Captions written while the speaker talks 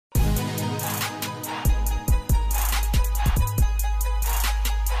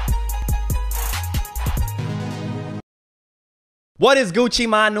What is Gucci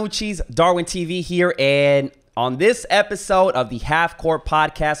Manucci's Darwin TV here, and on this episode of the Half Court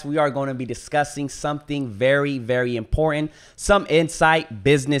Podcast, we are going to be discussing something very, very important, some insight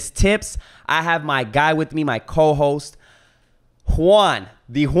business tips. I have my guy with me, my co-host, Juan,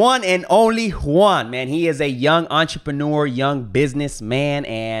 the one and only Juan. Man, he is a young entrepreneur, young businessman,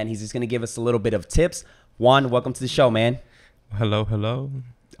 and he's just going to give us a little bit of tips. Juan, welcome to the show, man. Hello, hello.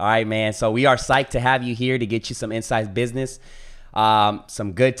 All right, man. So we are psyched to have you here to get you some inside business.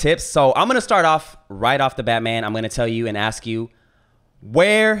 Some good tips. So I'm going to start off right off the bat, man. I'm going to tell you and ask you,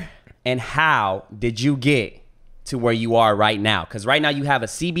 where and how did you get to where you are right now? Because right now you have a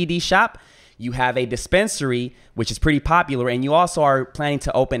CBD shop, you have a dispensary, which is pretty popular, and you also are planning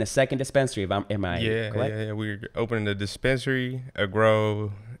to open a second dispensary. Am I correct? Yeah. We're opening a dispensary, a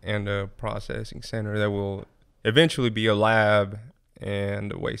grow, and a processing center that will eventually be a lab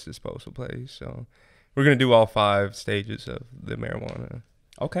and a waste disposal place. So we're going to do all 5 stages of the marijuana.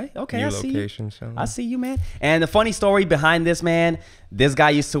 Okay. New location. So I see you, man. And the funny story behind this, man, this guy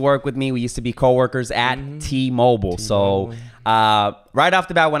used to work with me. We used to be coworkers at T-Mobile. So right off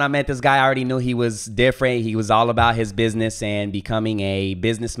the bat, when I met this guy, I already knew he was different. He was all about his business and becoming a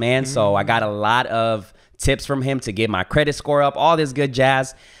businessman. So I got a lot of tips from him to get my credit score up, all this good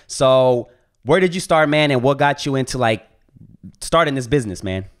jazz. So where did you start, man? And what got you into like starting this business,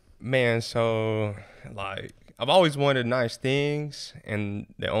 man? Man, so like I've always wanted nice things, and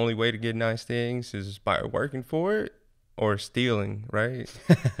the only way to get nice things is by working for it or stealing, right?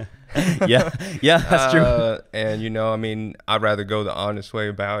 yeah, that's true. And I mean, I'd rather go the honest way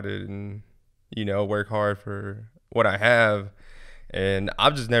about it and work hard for what I have. And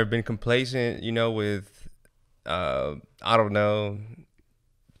I've just never been complacent, with I don't know,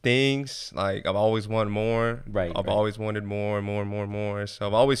 things. Like I've always wanted more. I've always wanted more and more and more and more. So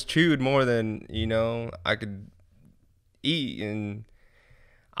I've always chewed more than I could eat, and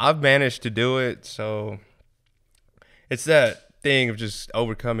I've managed to do it. So it's that thing of just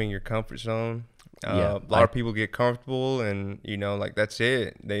overcoming your comfort zone. A lot of people get comfortable and like that's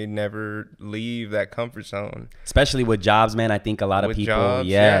it. They never leave that comfort zone, especially with jobs, man. I think a lot of people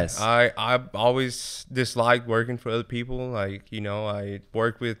jobs, I've always disliked working for other people. Like I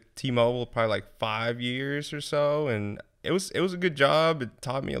worked with T-Mobile probably like 5 years or so, and it was a good job. It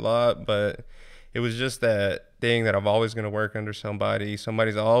taught me a lot, but it was just that thing that I'm always going to work under somebody.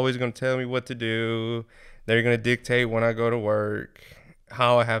 Somebody's always going to tell me what to do. They're going to dictate when I go to work,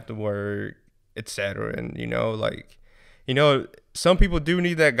 how I have to work, etc. And some people do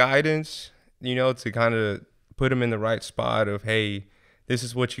need that guidance, to kind of put them in the right spot of, hey, this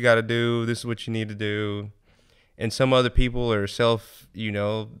is what you got to do, this is what you need to do. And some other people are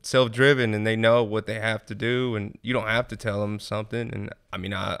self-driven, and they know what they have to do, and you don't have to tell them something. And I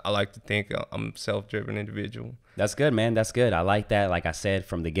mean, I like to think I'm a self-driven individual. That's good, man. That's good. I like that. Like I said,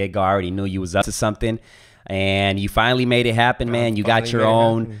 from the get-go, I already knew you was up to something. And you finally made it happen, man. You got your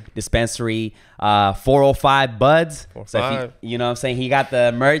own dispensary, 405 Buds. 405. So if you know what I'm saying, he got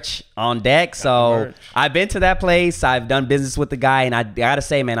the merch on deck. So I've been to that place. I've done business with the guy, and I gotta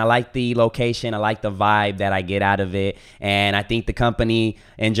say, man, I like the location. I like the vibe that I get out of it, and I think the company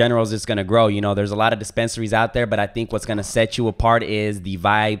in general is just gonna grow. There's a lot of dispensaries out there, but I think what's gonna set you apart is the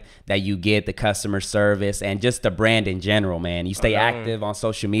vibe that you get, the customer service, and just the brand in general, man. You stay active on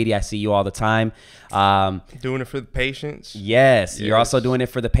social media. I see you all the time. Doing it for the patients. Yes, you're also doing it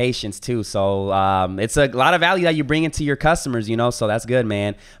for the patients too. So it's a lot of value that you bring into your customers, so that's good,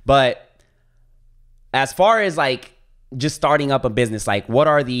 man. But as far as like just starting up a business, like what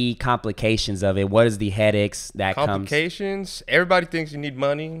are the complications of it? What is the headaches that complications? Everybody thinks you need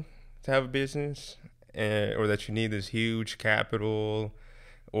money to have a business, or that you need this huge capital,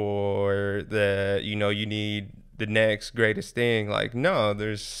 or that you need the next greatest thing. Like, no,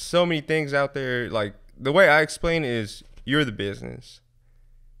 there's so many things out there. Like, the way I explain it is, you're the business.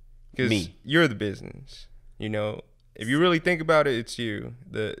 Because you're the business. If you really think about it, it's you.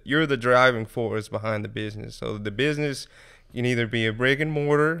 You're the driving force behind the business. So the business can either be a brick and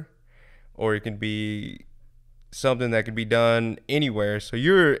mortar, or it can be something that can be done anywhere. So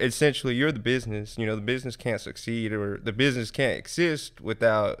you're the business. The business can't succeed, or the business can't exist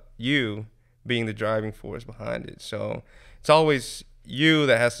without you being the driving force behind it. So it's always you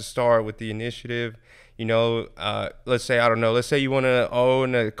that has to start with the initiative. Let's say you want to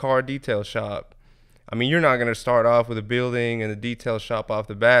own a car detail shop. I mean, you're not going to start off with a building and a detail shop off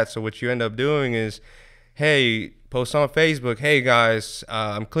the bat. So what you end up doing is, hey, post on Facebook, hey guys,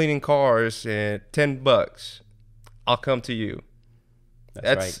 I'm cleaning cars at $10. I'll come to you.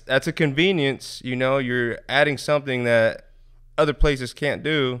 That's a convenience. You're adding something that other places can't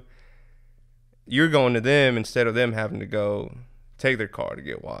do. You're going to them instead of them having to go take their car to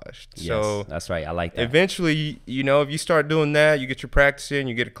get washed. Yes, so that's right. I like that. Eventually, you know, if you start doing that, you get your practice in,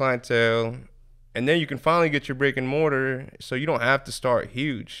 you get a clientele, and then you can finally get your brick and mortar, so you don't have to start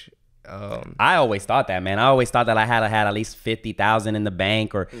huge. I always thought that, man. I always thought that I had at least 50,000 in the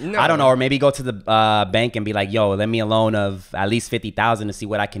bank, or No. I don't know, or maybe go to the bank and be like, "Yo, lend me a loan of at least 50,000 to see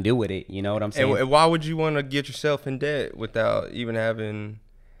what I can do with it." You know what I'm saying? And why would you want to get yourself in debt without even having?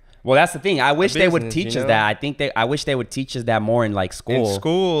 Well, that's the thing. I wish they would business, teach you us know? that. I wish they would teach us that more in like school. In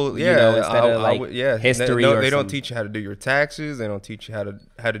school, yeah, You know, instead of like history No, or they don't some- teach you how to do your taxes. They don't teach you how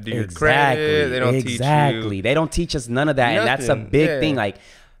to do your Exactly. credit. They don't Exactly. teach you. They don't teach us none of that, and that's a Nothing, big yeah. thing. Like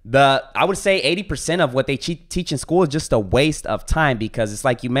I would say 80% of what they teach in school is just a waste of time, because it's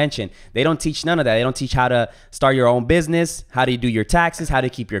like you mentioned, they don't teach none of that. They don't teach how to start your own business, how to do your taxes, how to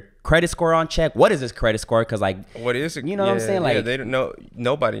keep your credit score on check. What is this credit score? Because like, What is it? You know what I'm saying? Like, they don't know.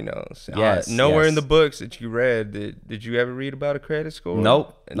 Nobody knows. Yes, Nowhere yes. in the books that you read did you ever read about a credit score?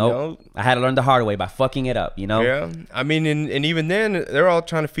 nope. No. I had to learn the hard way by fucking it up. You know? Yeah, I mean, and even then, they're all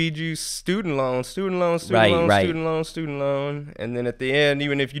trying to feed you student loan, Right. student loan, and then at the end,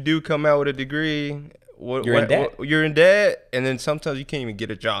 even if you do come out with a degree, You're in debt. You're in debt, and then sometimes you can't even get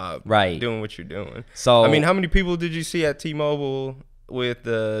a job. Right. Doing what you're doing. So I mean, how many people did you see at T-Mobile with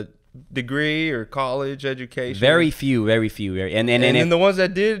the degree or college education? very few. And then the ones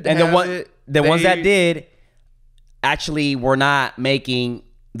that did, and have the ones that they- did actually were not making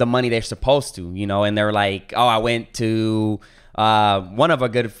the money they're supposed to, you know, and they're like, oh, I went to one of our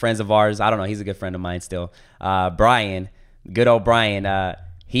good friends of ours. I don't know, he's a good friend of mine still. Brian, good old Brian.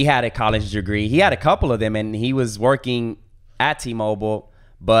 He had a college degree. He had a couple of them, and he was working at T-Mobile,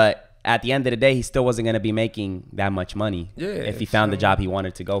 but at the end of the day, he still wasn't going to be making that much money if he found the job he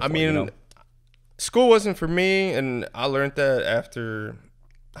wanted to go for. I mean, you know? school wasn't for me, and I learned that after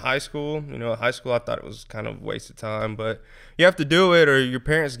high school. You know, high school I thought it was kind of a waste of time, but you have to do it, or your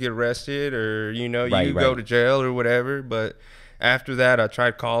parents get arrested, or you know, you go to jail or whatever. But after that, I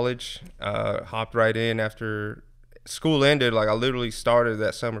tried college, hopped right in after school ended. Like I literally started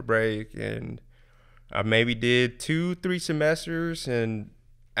that summer break, and I maybe did 2-3 semesters, and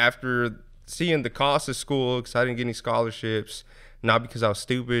after seeing the cost of school, because I didn't get any scholarships, not because I was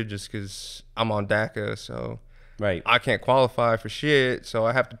stupid, just because I'm on DACA, so I can't qualify for shit, so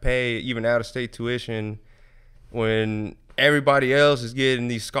I have to pay even out-of-state tuition when everybody else is getting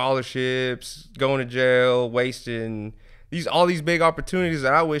these scholarships, going to jail, wasting all these big opportunities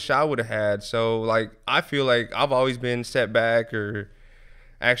that I wish I would have had. So like I feel like I've always been set back, or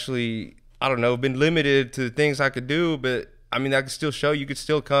actually, I don't know, been limited to the things I could do, but I mean, that could still show you could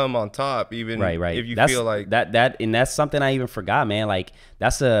still come on top, even if you feel like that. And that's something I even forgot, man. Like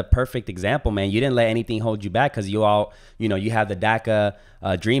that's a perfect example, man. You didn't let anything hold you back, because you have the DACA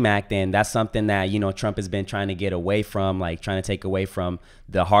Dream Act, and that's something that, you know, Trump has been trying to get away from, like trying to take away from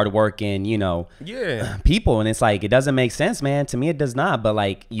the hardworking, you know, people. And it's like, it doesn't make sense, man. To me, it does not. But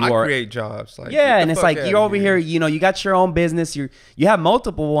like I create jobs, like and it's like you're over here, you know, you got your own business, you have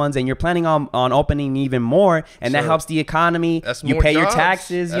multiple ones, and you're planning on opening even more, and that helps the economy. You pay your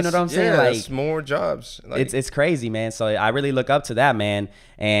taxes, you know what I'm saying? Like that's more jobs. Like, it's crazy, man. So I really look up to that, man.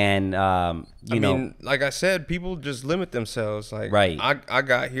 And you know, like I said, people just limit themselves. Like I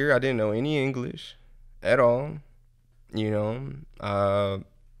got here, I didn't know any English at all. You know,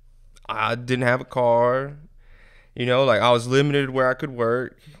 I didn't have a car. You know, like I was limited where I could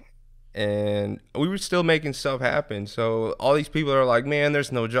work, and we were still making stuff happen. So all these people are like, man,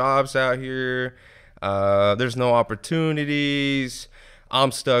 there's no jobs out here. There's no opportunities.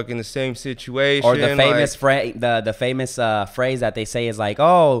 I'm stuck in the same situation. Or the famous the famous phrase that they say is like,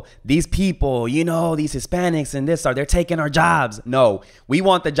 oh, these people, you know, these Hispanics and they're taking our jobs. No, we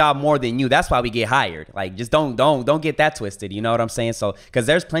want the job more than you. That's why we get hired. Like, just don't get that twisted. You know what I'm saying? So, because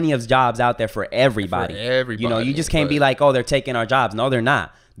there's plenty of jobs out there for everybody. You know, you just can't be like, oh, they're taking our jobs. No, they're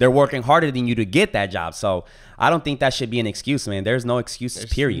not. They're working harder than you to get that job. So I don't think that should be an excuse, man. There's no excuses,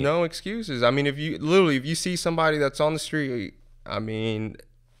 period. No excuses. I mean, if you see somebody that's on the street, I mean,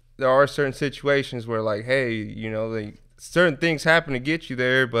 there are certain situations where, like, hey, you know, certain things happen to get you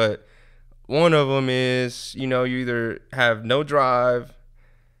there, but one of them is, you know, you either have no drive,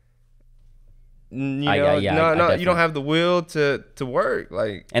 you don't have the will to work,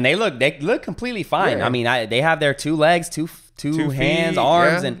 like. And they look completely fine. Yeah. I mean, they have their 2 legs, two hands, feet,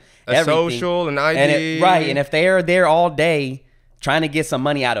 arms, and everything. Social and ID. And if they are there all day trying to get some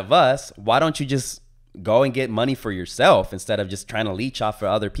money out of us, why don't you just go and get money for yourself instead of just trying to leech off for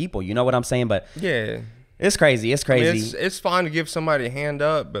other people? You know what I'm saying? But yeah, it's crazy. It's crazy. I mean, it's fine to give somebody a hand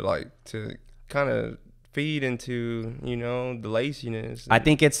up, but like to kind of feed into, you know, the laziness. I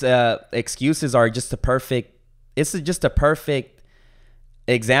think it's excuses are just a perfect. It's just a perfect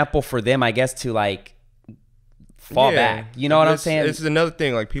example for them, I guess, to like fall back. You know what I'm saying? This is another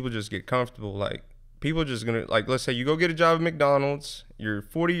thing. Like, people just get comfortable. Like, people just gonna, like, let's say you go get a job at McDonald's. You're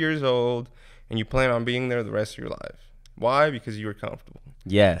 40 years old, and you plan on being there the rest of your life. Why? Because you were comfortable.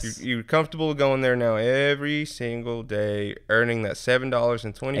 Yes. You're comfortable going there now every single day, earning that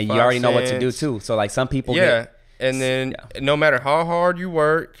 $7.25. And you already know what to do too. So like some people and then no matter how hard you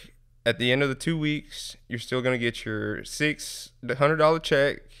work, at the end of the 2 weeks, you're still gonna get your $600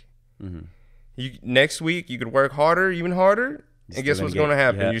 check. Next week you could work harder, even harder, and guess what's gonna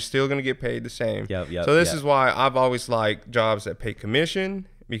happen? You're still gonna get paid the same. So this is why I've always liked jobs that pay commission,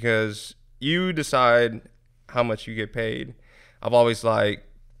 because you decide how much you get paid. I've always liked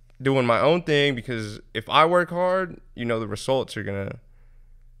doing my own thing, because if I work hard, you know, the results are gonna.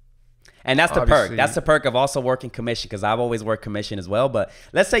 And that's the perk. That's the perk of also working commission, because I've always worked commission as well. But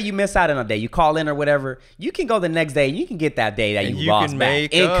let's say you miss out on a day, you call in or whatever, you can go the next day and you can get that day that you lost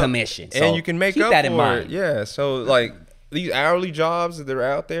back in commission. So and you can make keep up that in for mind. it. Yeah. So like these hourly jobs that are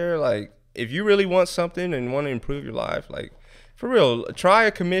out there, like if you really want something and want to improve your life, like for real, try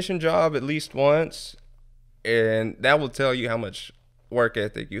a commission job at least once, and that will tell you how much work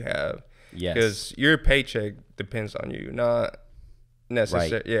ethic you have. Yes. Because your paycheck depends on you, not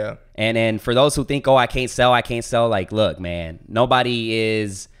necessarily. Right. Yeah. And for those who think, oh, I can't sell, like, look, man,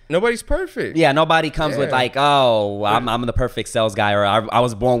 nobody's perfect. Yeah, nobody comes with like, oh, I'm the perfect sales guy, or I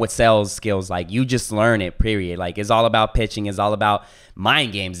was born with sales skills. Like, you just learn it, period. Like, it's all about pitching. It's all about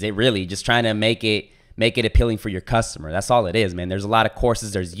mind games. It really just trying to make it appealing for your customer. That's all it is, man. There's a lot of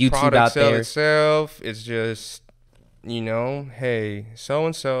courses. There's YouTube Product out sell there. Itself, it's just, you know, hey, so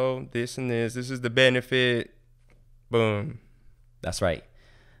and so, this and this is the benefit. Boom. That's right.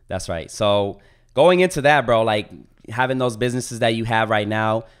 So going into that, bro, like having those businesses that you have right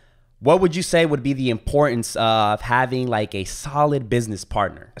now, what would you say would be the importance of having like a solid business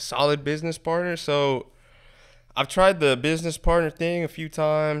partner? A solid business partner. So I've tried the business partner thing a few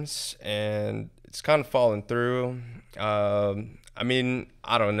times, and it's kind of fallen through. I mean,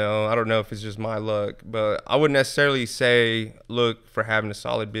 I don't know if it's just my luck, but I wouldn't necessarily say look for having a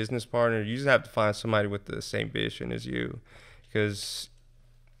solid business partner. You just have to find somebody with the same vision as you, because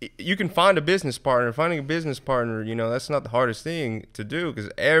you can find a business partner. Finding a business partner, you know, that's not the hardest thing to do, because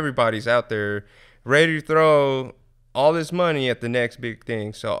everybody's out there ready to throw all this money at the next big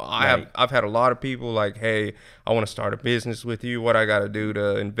thing. So I've had a lot of people like, hey, I want to start a business with you. What I got to do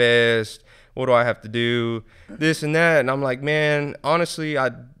to invest? What do I have to do? This and that. And I'm like, man, honestly,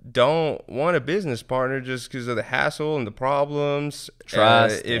 I don't want a business partner just because of the hassle and the problems.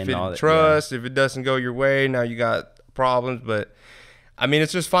 Trust. If it doesn't go your way, now you got problems. But I mean,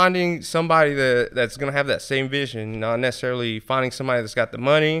 it's just finding somebody that's going to have that same vision, not necessarily finding somebody that's got the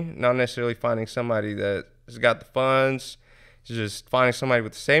money, not necessarily finding somebody that's got the funds. It's just finding somebody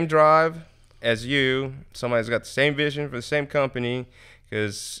with the same drive as you, somebody that's got the same vision for the same company.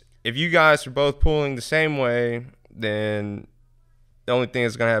 Because if you guys are both pulling the same way, then the only thing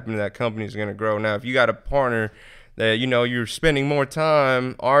that's going to happen to that company is going to grow. Now, if you got a partner that, you know, you're spending more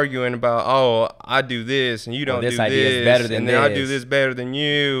time arguing about, oh, I do this and you don't do this, idea is better than and then this. I do this better than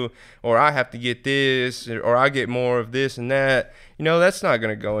you, or I have to get this, or I get more of this and that, you know, that's not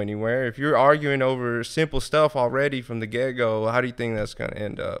going to go anywhere. If you're arguing over simple stuff already from the get-go, how do you think that's going to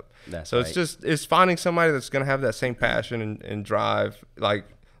end up? It's finding somebody that's going to have that same passion and drive. Like,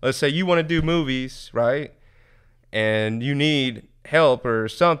 let's say you want to do movies, right? And you need help or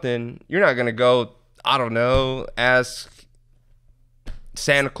something. You're not going to go, I don't know, ask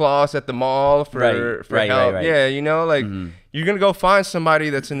Santa Claus at the mall for help. Right. Yeah, you know, like you're going to go find somebody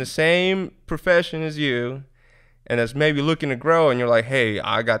that's in the same profession as you and that's maybe looking to grow, and you're like, hey,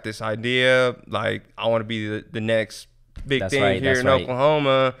 I got this idea. Like, I want to be the next big thing here in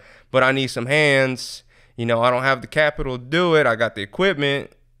Oklahoma, but I need some hands. You know, I don't have the capital to do it. I got the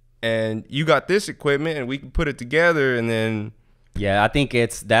equipment, and you got this equipment, and we can put it together, and then. Yeah, I think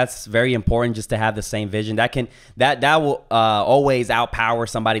that's very important, just to have the same vision. That will always outpower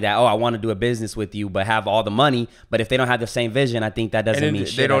somebody that, oh, I want to do a business with you, but have all the money. But if they don't have the same vision, I think that doesn't mean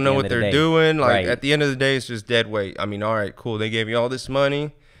shit. They don't know what they're doing. Like, at the end of the day, it's just dead weight. I mean, all right, cool. They gave you all this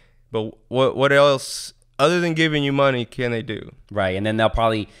money, but what else other than giving you money can they do? Right, and then they'll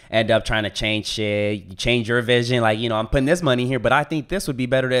probably end up trying to change shit. You change your vision. Like, you know, I'm putting this money here, but I think this would be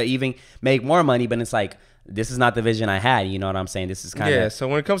better to even make more money. But it's like, this is not the vision I had. You know what I'm saying? This is kind of. Yeah, so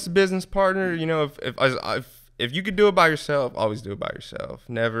when it comes to business partner, you know, if if you could do it by yourself, always do it by yourself.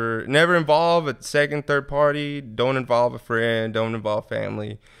 Never involve a second, third party. Don't involve a friend. Don't involve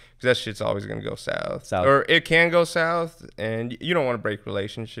family. Because that shit's always going to go south. Or it can go south, and you don't want to break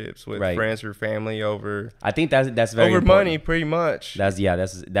relationships with friends or family over. I think that's very over important. Money, pretty much. That's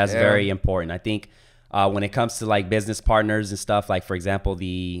very important. I think when it comes to like business partners and stuff, like for example,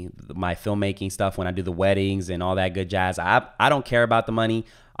 my filmmaking stuff, when I do the weddings and all that good jazz, I don't care about the money.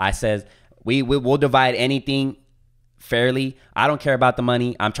 I says we'll divide anything fairly. I don't care about the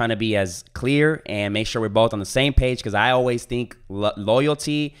money. I'm trying to be as clear and make sure we're both on the same page, because I always think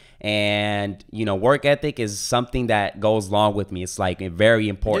loyalty and work ethic is something that goes along with me. It's like very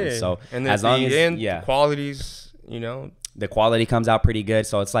important. So and as long as the qualities, the quality comes out pretty good.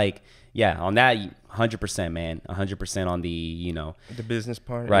 So it's like on that 100%, man, 100% on the the business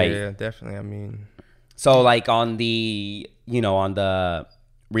part, right? Yeah, definitely. I mean, so like on the on the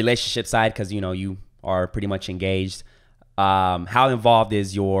relationship side, because you are pretty much engaged. How involved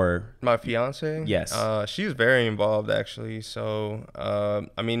is my fiance? Yes. She's very involved, actually. So,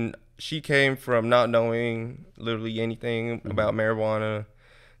 I mean, she came from not knowing literally anything about marijuana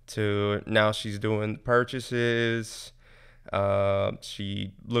to now she's doing purchases.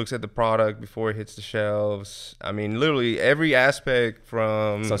 She looks at the product before it hits the shelves. I mean, literally every aspect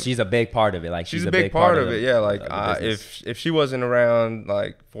from. So she's a big part of it. Like she's a big part of it. Yeah. Like if she wasn't around,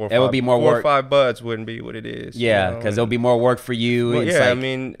 like four or five buds wouldn't be what it is. Yeah, because it'll be more work for you. Well, yeah, I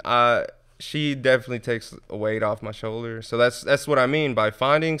mean, she definitely takes a weight off my shoulder. So that's what I mean by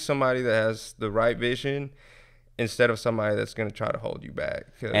finding somebody that has the right vision, instead of somebody that's going to try to hold you back.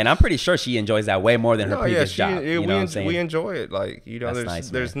 And I'm pretty sure she enjoys that way more than her previous job. You know what I'm saying? We enjoy it. Like,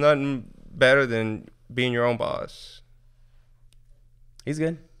 there's nothing better than being your own boss. He's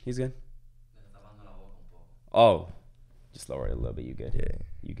good. Oh, just lower it a little bit. You good? Yeah.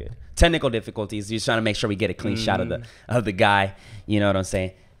 You good. Technical difficulties. Just trying to make sure we get a clean shot of the guy. You know what I'm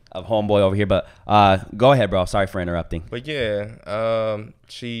saying? Of homeboy over here. But go ahead, bro. Sorry for interrupting. But yeah,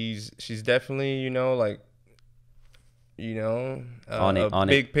 she's definitely, a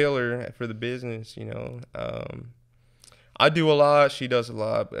big pillar for the business. I do a lot, she does a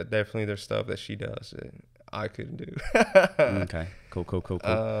lot, but definitely there's stuff that she does that I couldn't do. Okay, cool.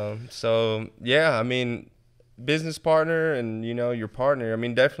 So yeah, I mean, business partner and your partner. I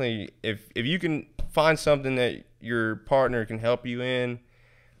mean, definitely if you can find something that your partner can help you in,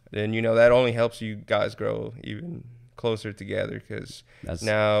 then that only helps you guys grow even closer together, because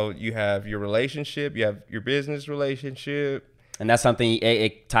now you have your relationship, you have your business relationship, and that's something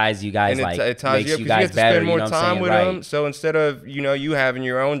it ties you guys, and it ties you up, you guys have to better, spend more time with them. So instead of you having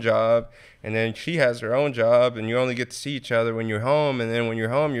your own job, and then she has her own job, and you only get to see each other when you're home, and then when you're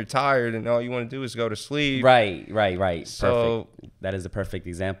home you're tired and all you want to do is go to sleep. Right. So perfect. That is a perfect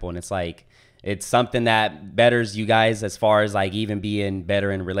example. And it's like, it's something that betters you guys as far as like even being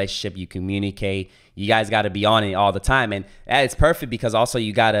better in a relationship. You communicate. You guys got to be on it all the time. And it's perfect because also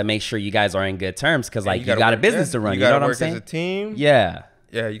you got to make sure you guys are in good terms, because like you got a business to run. You know what I'm saying? You got to work as a team. Yeah.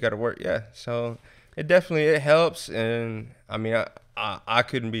 Yeah, you got to work. Yeah. So it helps. And I mean, I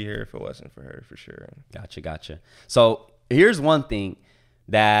couldn't be here if it wasn't for her, for sure. Gotcha. So here's one thing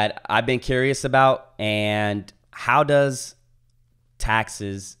that I've been curious about, and how does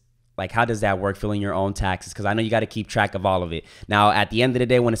taxes, like how does that work, filling your own taxes? Because I know you got to keep track of all of it. Now, at the end of the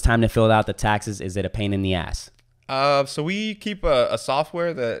day, when it's time to fill out the taxes, is it a pain in the ass? So we keep a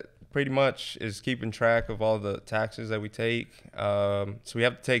software that pretty much is keeping track of all the taxes that we take. So we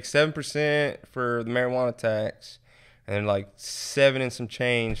have to take 7% for the marijuana tax, and then like 7 and some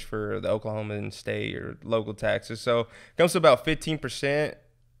change for the Oklahoma state or local taxes. So it comes to about 15%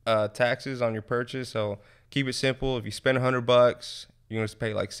 taxes on your purchase. So keep it simple. If you spend $100, you're going to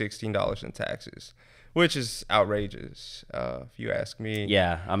pay like $16 in taxes, which is outrageous, if you ask me.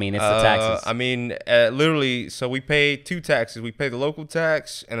 Yeah, I mean, it's the taxes. I mean, literally, so we pay 2 taxes. We pay the local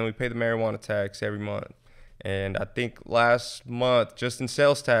tax, and then we pay the marijuana tax every month. And I think last month, just in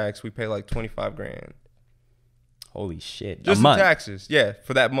sales tax, we pay like $25,000. Holy shit. Just in taxes. Yeah,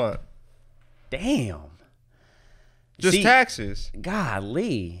 for that month. Damn. Just taxes.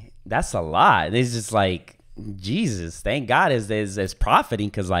 Golly. That's a lot. It's just like, Jesus, thank God is profiting,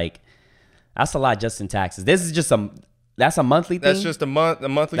 because like that's a lot just in taxes. This is just that's a monthly thing. That's just a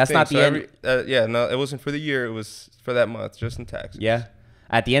monthly that's thing. Not the end. Yeah, no, it wasn't for the year. It was for that month, just in taxes. Yeah.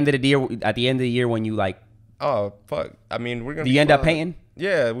 At the end of the year, when you like, oh fuck, I mean, we're gonna. Do you end up paying?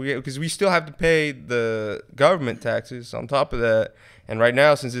 Yeah, because we still have to pay the government taxes on top of that. And right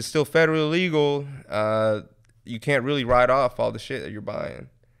now, since it's still federally illegal, you can't really write off all the shit that you're buying.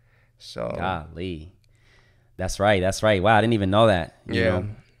 So. Golly. That's right. Wow, I didn't even know that. You know,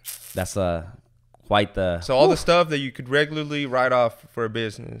 that's quite the. So all the stuff that you could regularly write off for a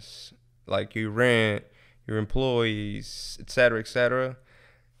business, like your rent, your employees, et cetera,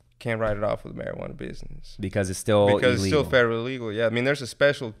 can't write it off with a marijuana business because it's still illegal. It's still federally illegal. Yeah, I mean, there's a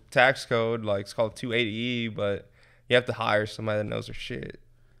special tax code, like it's called 280E, but you have to hire somebody that knows their shit.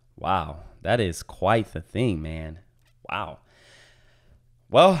 Wow, that is quite the thing, man. Wow.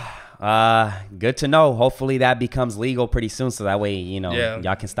 Well, good to know. Hopefully that becomes legal pretty soon, so that way,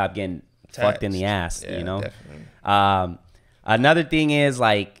 y'all can stop getting fucked in the ass, Definitely. Another thing is,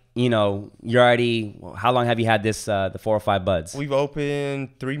 like, you're already, how long have you had this, the 405 Buds? We've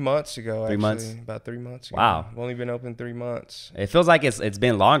opened 3 months ago, actually. 3 months? About 3 months ago. Wow. We've only been open 3 months. It feels like it's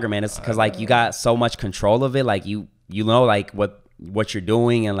been longer, man. It's because, like, you got so much control of it. Like, you know, like, what you're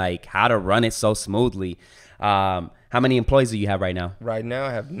doing and, like, how to run it so smoothly. How many employees do you have right now? Right now,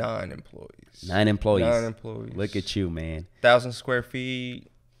 I have 9 employees. 9 employees. 9 employees. Look at you, man. 1,000 square feet.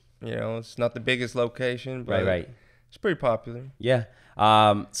 It's not the biggest location, but right. It's pretty popular. Yeah.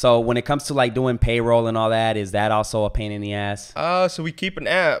 So when it comes to like doing payroll and all that, is that also a pain in the ass? So we keep an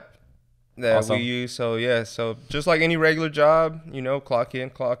app that we use. So yeah, so just like any regular job, clock in,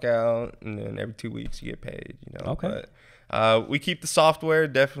 clock out, and then every 2 weeks you get paid. Okay. But we keep the software.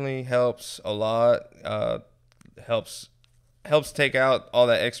 Definitely helps a lot. Helps take out all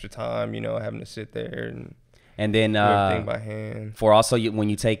that extra time. Having to sit there and then do everything by hand. For also when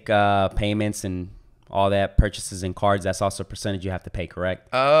you take payments and all that, purchases and cards, that's also a percentage you have to pay, correct?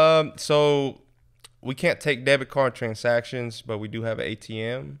 So we can't take debit card transactions, but we do have an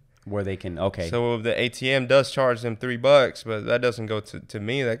ATM where they can. So the ATM does charge them $3, but that doesn't go to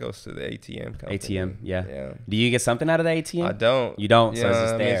me. That goes to the ATM company. ATM, yeah. Do you get something out of the ATM? I don't. You don't. So it's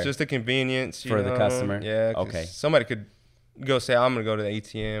just there. It's just a convenience for the customer. Yeah. Okay. Somebody could go say, I'm gonna go to the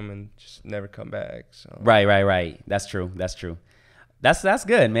ATM and just never come back. So. Right. That's true. That's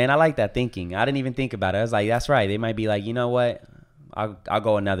good, man. I like that thinking. I didn't even think about it. I was like, that's right. They might be like, you know what? I'll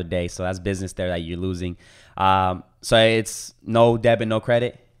go another day. So that's business there that you're losing. So it's no debit, no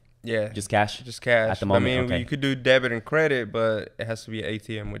credit? Yeah. Just cash? Just cash. At the moment, you could do debit and credit, but it has to be an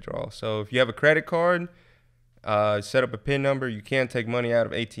ATM withdrawal. So if you have a credit card, set up a PIN number. You can't take money out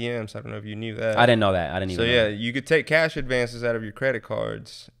of ATMs. I don't know if you knew that. I didn't know that. I didn't even know that. You could take cash advances out of your credit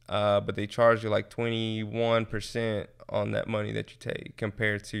cards, but they charge you like 21% on that money that you take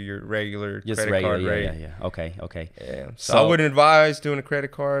compared to your regular credit card rate. Yeah. Okay. Yeah. So I wouldn't advise doing a credit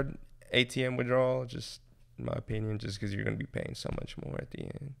card ATM withdrawal, just in my opinion, just because you're going to be paying so much more at the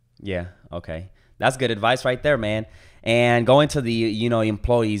end. Yeah. Okay. That's good advice right there, man. And going to the,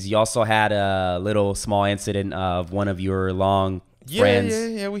 employees, you also had a little small incident of one of your long friends.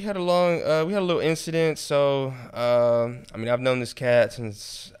 Yeah. We had a little incident. So, I've known this cat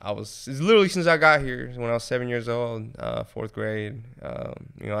since since I got here, when I was 7 years old, 4th grade.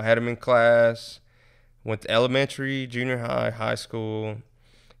 I had him in class, went to elementary, junior high, high school,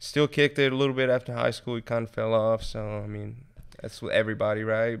 still kicked it a little bit after high school. He kind of fell off. So, that's with everybody,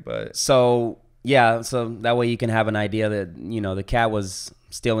 right? But yeah, so that way you can have an idea that, the cat was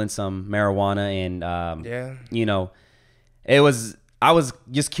stealing some marijuana and, I was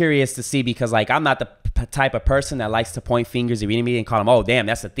just curious to see because, like, I'm not the type of person that likes to point fingers at anybody and call them, oh, damn,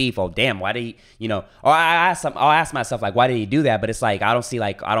 that's a thief. Oh, damn, why did he, or I'll ask myself, like, why did he do that? But it's like, I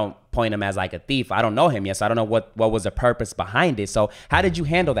don't point him as like a thief. I don't know him yet, so I don't know what was the purpose behind it. So how did you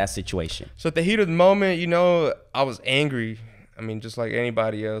handle that situation? So at the heat of the moment, I was angry. Just like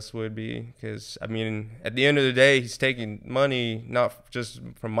anybody else would be, because at the end of the day, he's taking money not just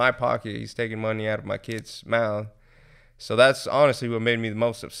from my pocket, he's taking money out of my kid's mouth. So that's honestly what made me the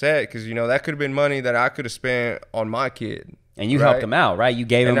most upset, because that could have been money that I could have spent on my kid. And you helped him out, right? You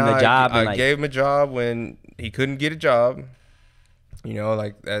gave him the job. I gave him a job when he couldn't get a job.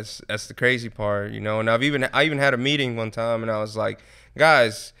 That's the crazy part. And I even had a meeting one time, and I was like,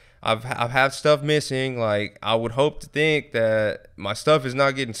 guys, I've had stuff missing. Like, I would hope to think that my stuff is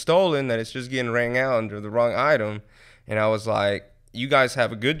not getting stolen, that it's just getting rang out under the wrong item. And I was like, you guys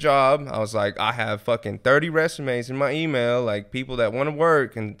have a good job. I was like, I have fucking 30 resumes in my email, like people that want to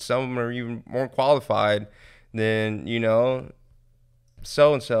work, and some of them are even more qualified than,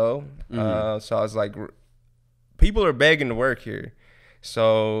 so-and-so. So I was like, people are begging to work here.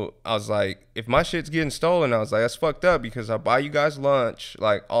 So I was like, if my shit's getting stolen, I was like, that's fucked up, because I buy you guys lunch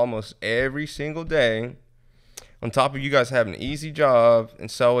like almost every single day, on top of you guys having an easy job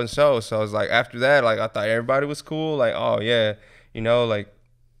and so. So I was like, after that, like, I thought everybody was cool. Like, oh yeah, like,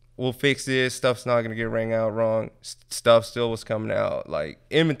 we'll fix this. Stuff's not gonna get rang out wrong. Stuff still was coming out. Like,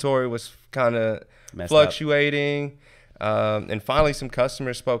 inventory was kind of fluctuating. And finally some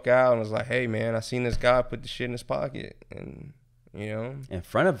customers spoke out and was like, hey man, I seen this guy put the shit in his pocket. And you know, in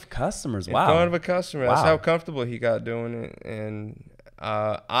front of customers. In Wow. front of a customer. That's Wow. how comfortable he got doing it. And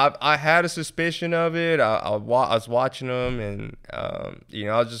I had a suspicion of it. I was watching him, and you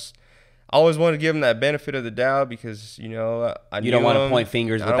know, I always wanted to give him that benefit of the doubt because, you know, you don't want to point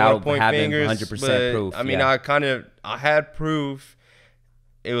fingers without having 100% proof. I mean, yeah. I had proof.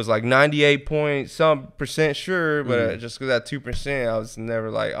 It was like 98% sure, but just because that 2%, I was never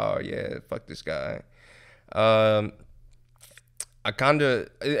like, oh yeah, fuck this guy. I kind of,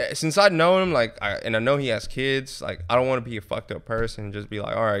 since I'd known him, like, and I know he has kids, like, I don't want to be a fucked up person and just be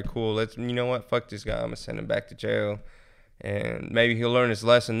like, all right, cool, you know what, fuck this guy, I'm gonna send him back to jail, and maybe he'll learn his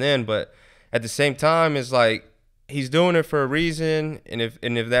lesson then. But at the same time, it's like, he's doing it for a reason, and if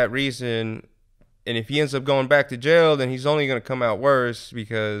that reason, and if he ends up going back to jail, then he's only gonna come out worse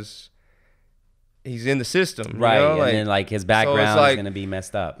because he's in the system, right? You know? And then like his background is gonna be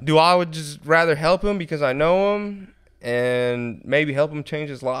messed up. I would just rather help him because I know him, and maybe help him change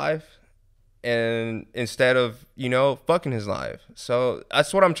his life, and instead of, you know, fucking his life. So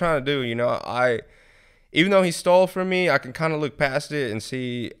that's what I'm trying to do. You know, even though he stole from me, I can kind of look past it and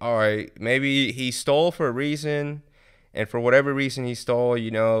see, all right, maybe he stole for a reason, and for whatever reason he stole,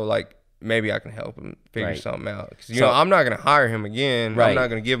 you know, like, maybe I can help him figure something out. Because, you know, I'm not going to hire him again. I'm not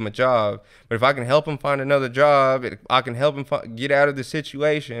going to give him a job. But if I can help him find another job, I can help him get out of the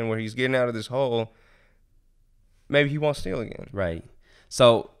situation where he's getting out of this hole, maybe he won't steal again. Right.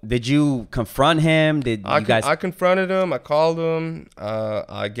 So did you confront him? I confronted him. I called him.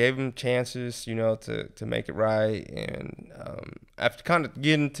 I gave him chances, you know, to make it right. And after kind of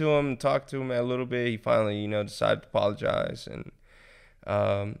getting to him, talk to him a little bit, he finally, you know, decided to apologize. And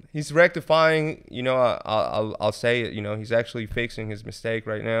he's rectifying, you know, I'll say it, you know, he's actually fixing his mistake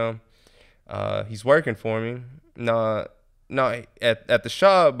right now. He's working for me. Not at the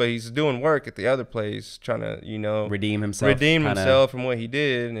shop, but he's doing work at the other place, trying to, you know, redeem himself from what he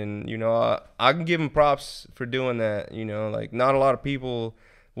did. And, you know, I can give him props for doing that. You know, like, not a lot of people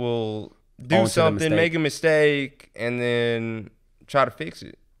will do something, make a mistake, and then try to fix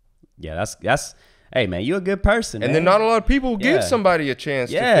it. Yeah, that's hey man, you're a good person. And man. then not a lot of people give somebody a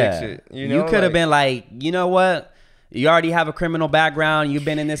chance to fix it. You know, you could have been like, you know what? You already have a criminal background. You've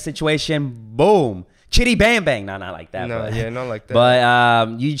been in this situation. Boom. Chitty bang bang. No, not like that. No, but, yeah, not like that.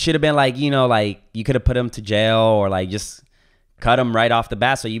 But you should have been like, you know, like you could have put him to jail or like just cut him right off the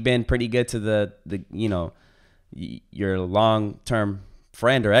bat. So you've been pretty good to the you know, your long-term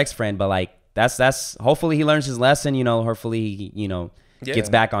friend or ex-friend. But like that's hopefully he learns his lesson. You know, hopefully he, you know, gets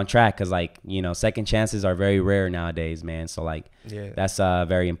back on track, because like, you know, second chances are very rare nowadays, man. So like that's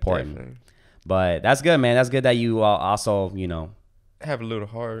very important. Definitely. But that's good, man. That's good that you also, you know, have a little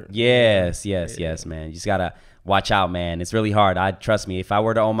heart. Yes, man. You just gotta watch out, man. It's really hard. Trust me, if I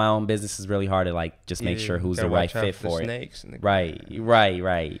were to own my own business, it's really hard to like just make sure who's the right fit for it. Snakes and right.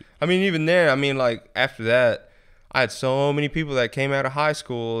 I mean, even there, I mean, like after that, I had so many people that came out of high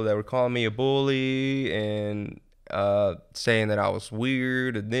school that were calling me a bully and saying that I was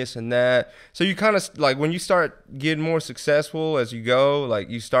weird and this and that. So you kind of like, when you start getting more successful as you go, like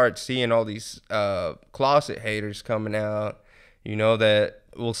you start seeing all these closet haters coming out, you know, that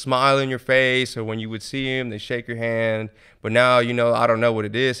will smile in your face, or when you would see them, they shake your hand. But now, you know, I don't know what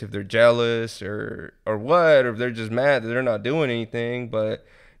it is, if they're jealous or what, or if they're just mad that they're not doing anything. But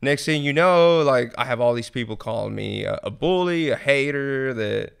next thing you know, like I have all these people calling me a bully, a hater,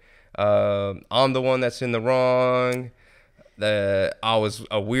 that I'm the one that's in the wrong, that I was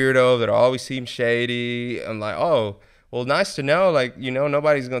a weirdo, that I always seem shady. I'm like, oh, well, nice to know. Like, you know,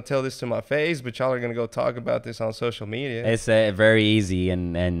 nobody's going to tell this to my face, but y'all are going to go talk about this on social media. It's very easy,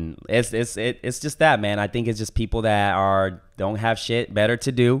 and it's just that, man. I think it's just people that don't have shit better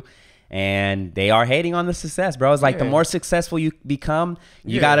to do, and they are hating on the success, bro. It's like the more successful you become,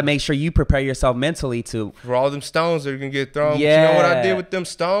 you got to make sure you prepare yourself mentally for all them stones that are going to get thrown. Yeah. But you know what I did with them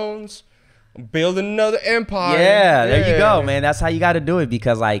stones? Building another empire. Yeah, there you go, man. That's how you got to do it,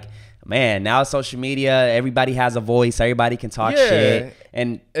 because like, man, now social media, everybody has a voice. Everybody can talk shit,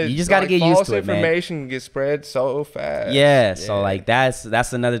 and you just got to get used to it, man. False information gets spread so fast. Yeah, so like that's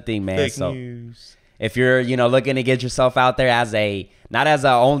another thing, man. Fake news. If you're, you know, looking to get yourself out there as not as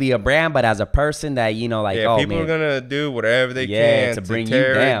only a brand, but as a person that, you know, like, people are gonna do whatever they can to bring tear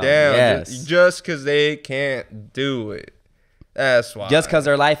you down. It down. Yes. Just because they can't do it. That's why. Just because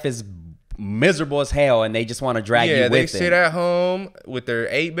their life is miserable as hell and they just want to drag you with them. Yeah, they sit at home with their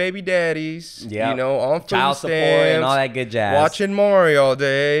 8 baby daddies, you know, on child support and all that good jazz, watching Mario all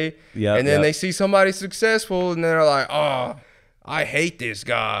day, and then they see somebody successful and they're like, oh, I hate this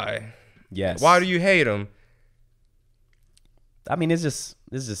guy. Yes. Why do you hate him? I mean, it's just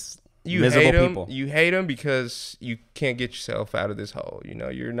miserable people. You hate them because you can't get yourself out of this hole. You know,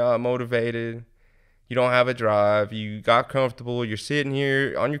 you're not motivated. You don't have a drive. You got comfortable. You're sitting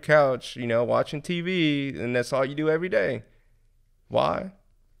here on your couch, you know, watching TV, and that's all you do every day. Why?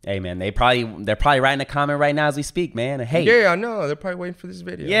 Hey man, they're probably writing a comment right now as we speak, man. Hey, yeah, I know. They're probably waiting for this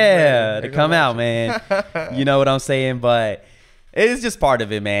video. Yeah, to come out, man. You know what I'm saying? But it's just part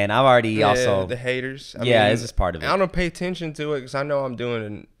of it, man. I've already also the haters. I mean, it's just part of it. I don't pay attention to it because I know I'm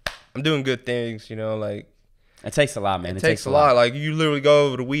doing good things. You know, like. It takes a lot, man. It takes a lot. Like, you literally go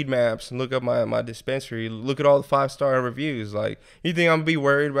over to Weed Maps and look up my dispensary. Look at all the 5-star reviews. Like, you think I'm going to be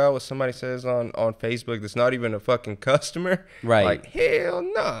worried about what somebody says on Facebook that's not even a fucking customer? Right. Like, hell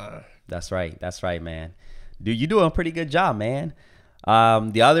nah. That's right. That's right, man. Dude, you're doing a pretty good job, man.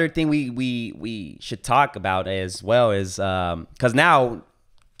 The other thing we should talk about as well is because now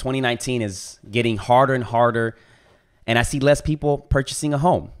 2019 is getting harder and harder, and I see less people purchasing a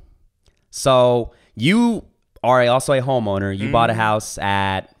home. So you are also a homeowner. You bought a house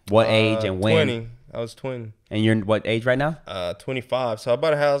at what age and when? 20. I was 20. And you're what age right now? 25. So I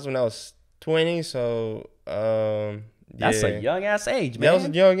bought a house when I was 20. So that's a young ass age, man. That was a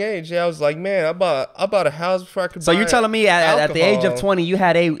young age. Yeah, I was like, man, I bought a house before I could. So buy you're telling me at the age of 20, you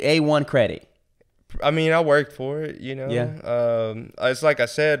had A1 credit? I mean, I worked for it. You know. Yeah. It's like I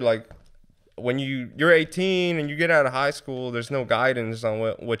said, like when you're 18 and you get out of high school, there's no guidance on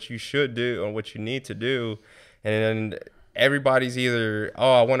what you should do or what you need to do. And everybody's either,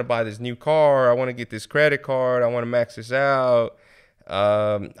 oh, I want to buy this new car, I want to get this credit card, I want to max this out,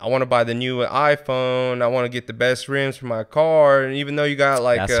 I want to buy the new iPhone, I want to get the best rims for my car. And even though you got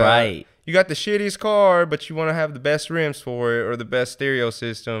like, that's right, you got the shittiest car, but you want to have the best rims for it or the best stereo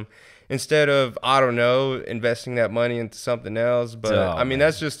system, instead of, I don't know, investing that money into something else. But I mean,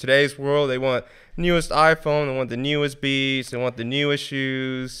 that's just today's world. They want newest iPhone, they want the newest beats, they want the newest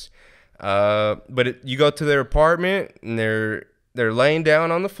shoes. But you go to their apartment and they're laying down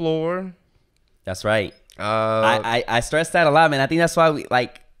on the floor. That's right. I stress that a lot, man. I think that's why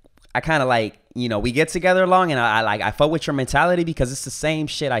I kind of like, you know, we get together along, and I fuck with your mentality because it's the same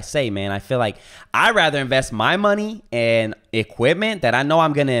shit I say, man. I feel like I'd rather invest my money in equipment that I know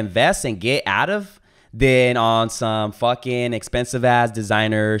I'm gonna invest and get out of than on some fucking expensive ass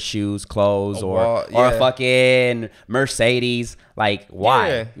designer shoes, clothes, or a fucking Mercedes. Like, why?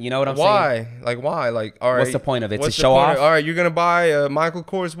 Yeah. You know what I'm saying? Like, why? Like, all right. What's the point of it? To show off? All right, you're gonna buy a Michael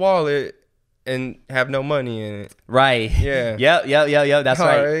Kors wallet and have no money in it. Right. Yeah. Yep. That's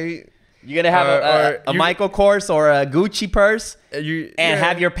right. You're gonna have a Michael Kors or a Gucci purse and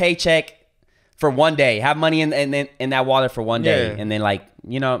have your paycheck for one day. Have money in that wallet for one day, and then like,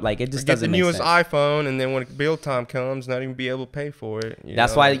 you know, like, it just doesn't make sense. Get the newest iPhone, and then when bill time comes, not even be able to pay for it.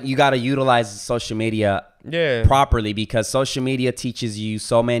 That's why you got to utilize social media properly, because social media teaches you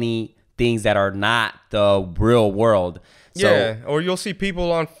so many things that are not the real world. So, or you'll see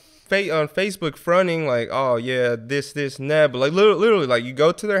people on Facebook fronting like, oh yeah, this and that, but like literally, like, you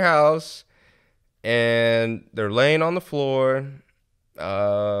go to their house and they're laying on the floor.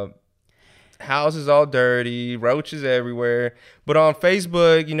 House is all dirty, roaches everywhere. But on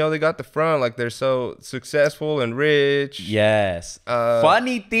Facebook, you know, they got the front, like they're so successful and rich. Yes.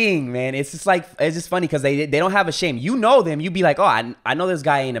 Funny thing, man. It's just funny because they don't have a shame. You know them. You be like, oh, I know this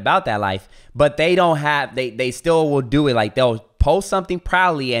guy ain't about that life. But they don't have, they still will do it. Like, they'll post something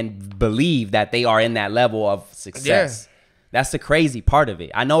proudly and believe that they are in that level of success. Yeah. That's the crazy part of it.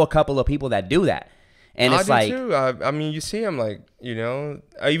 I know a couple of people that do that. And it's like, too. I mean, you see them, like, you know,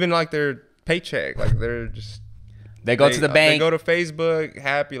 even like their paycheck, like they go to the bank, they go to Facebook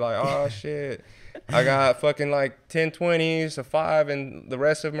happy, like, oh shit, I got fucking like 10 20s, a 5, and the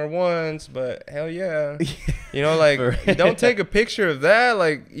rest of them are 1s, but hell yeah. You know, like, don't take a picture of that,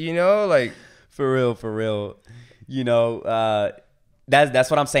 like, you know, like, for real, you know. That's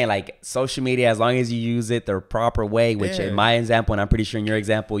what I'm saying. Like, social media, as long as you use it the proper way, which in my example, and I'm pretty sure in your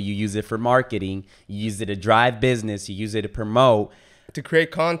example, you use it for marketing, you use it to drive business, you use it to promote, to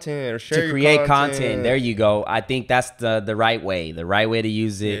create content or share to create content. There you go. I think that's the right way to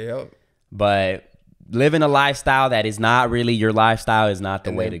use it. Yep. But living a lifestyle that is not really your lifestyle is not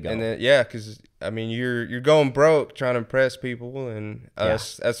the way to go. And then, because I mean, you're going broke trying to impress people, and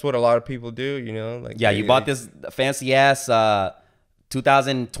that's what a lot of people do. You know, like, you bought this fancy ass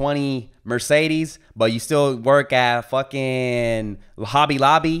 2020 Mercedes, but you still work at fucking Hobby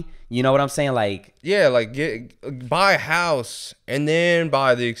Lobby. You know what I'm saying? Like, like, buy a house and then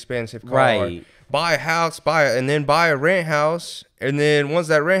buy the expensive car. Right. Buy a house, and then buy a rent house, and then once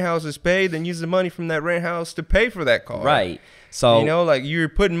that rent house is paid, then use the money from that rent house to pay for that car. Right. So, you know, like, you're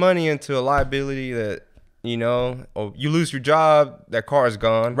putting money into a liability that you know, or you lose your job, that car is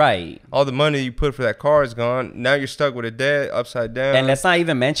gone. Right. All the money you put for that car is gone. Now you're stuck with a debt upside down. And let's not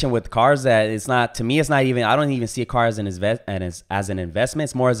even mention with cars that it's not, to me, it's not even, I don't even see a car as an investment.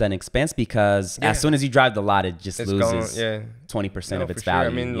 It's more as an expense because as soon as you drive the lot, it just loses 20% of its value.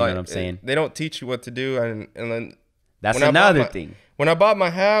 I mean, you like, know what I'm saying? They don't teach you what to do. And then that's another thing. When I bought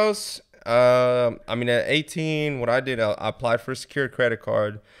my house, I mean, at 18, what I did, I applied for a secured credit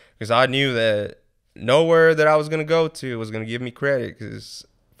card because I knew that nowhere that I was going to go to was going to give me credit because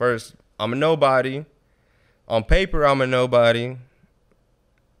first, I'm a nobody. On paper, I'm a nobody.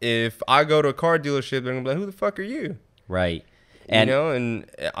 If I go to a car dealership, they're going to be like, who the fuck are you? Right. And, you know, and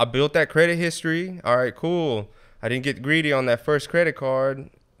I built that credit history. All right, cool. I didn't get greedy on that first credit card.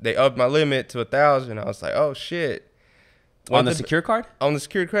 They upped my limit to 1,000. I was like, oh, shit. On the secure card? On the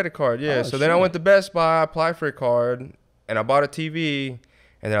secured credit card, yeah. Oh, so then I went to Best Buy, I applied for a card, and I bought a TV.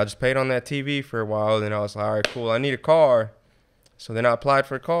 And then I just paid on that TV for a while. And then I was like, all right, cool. I need a car. So then I applied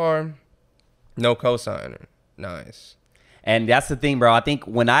for a car. No cosigner. Nice. And that's the thing, bro. I think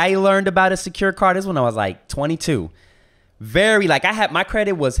when I learned about a secure card is when I was like 22. Very, like, my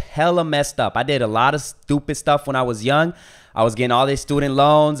credit was hella messed up. I did a lot of stupid stuff when I was young. I was getting all these student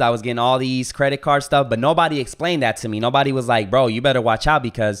loans. I was getting all these credit card stuff, but nobody explained that to me. Nobody was like, bro, you better watch out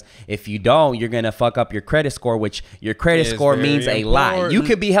because if you don't, you're going to fuck up your credit score, which your credit score means a lot. You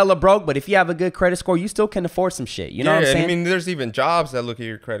could be hella broke, but if you have a good credit score, you still can afford some shit. You know what I'm saying? I mean, there's even jobs that look at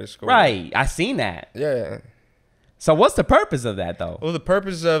your credit score. Right. I seen that. Yeah. So what's the purpose of that, though? Well, the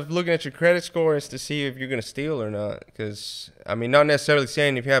purpose of looking at your credit score is to see if you're going to steal or not. Because, I mean, not necessarily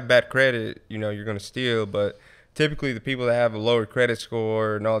saying if you have bad credit, you know, you're going to steal, but typically the people that have a lower credit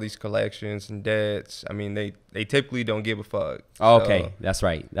score and all these collections and debts, I mean, they typically don't give a fuck. Oh, okay, so, that's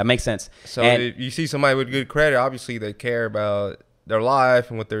right. That makes sense. So if you see somebody with good credit, obviously they care about their life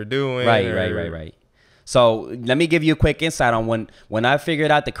and what they're doing. Right. So let me give you a quick insight on when I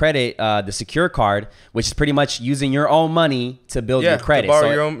figured out the credit, the secure card, which is pretty much using your own money to build your credit. To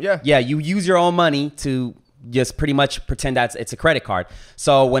borrow your own, you use your own money to just pretty much pretend that it's a credit card.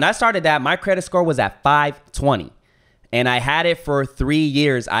 So when I started that, my credit score was at 520. And I had it for 3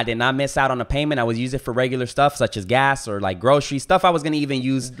 years. I did not miss out on a payment. I was using it for regular stuff such as gas or like grocery stuff I was going to even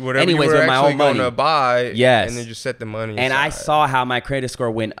use anyways with my own money. Going to buy, yes. And then just set the money and aside. I saw how my credit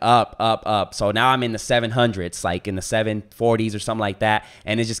score went up. So now I'm in the 700s, like in the 740s or something like that.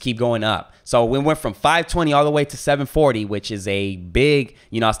 And it just keep going up. So we went from 520 all the way to 740, which is a big,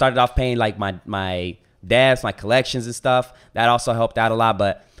 you know, I started off paying like my debts, my collections and stuff. That also helped out a lot.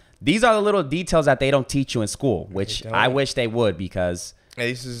 But these are the little details that they don't teach you in school, which I wish they would because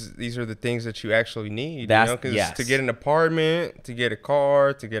these are the things that you actually need. Because to get an apartment, to get a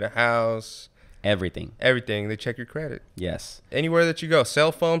car, to get a house, everything, they check your credit. Yes. Anywhere that you go,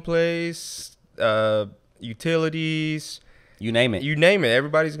 cell phone place, utilities, you name it.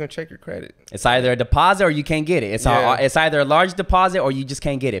 Everybody's gonna check your credit. It's either a deposit or you can't get it. It's either a large deposit or you just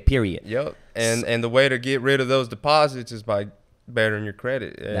can't get it. Period. Yep. And the way to get rid of those deposits is by bettering your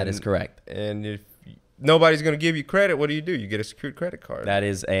credit. That is correct. And if nobody's going to give you credit, what do? You get a secured credit card. That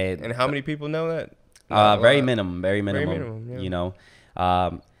is and how many people know that? Very minimum. Yeah. You know.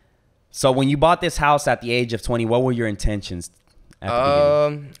 So when you bought this house at the age of 20, what were your intentions at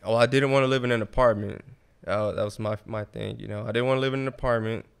the beginning? Well, I didn't want to live in an apartment. That was my thing. You know, I didn't want to live in an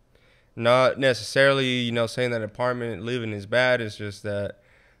apartment. Not necessarily, you know, saying that apartment living is bad. It's just that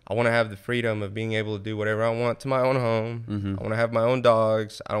I want to have the freedom of being able to do whatever I want to my own home. Mm-hmm. I want to have my own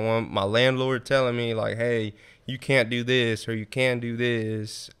dogs. I don't want my landlord telling me like, hey, you can't do this or you can do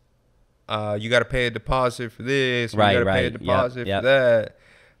this. You got to pay a deposit for this. Or you got to pay a deposit for that.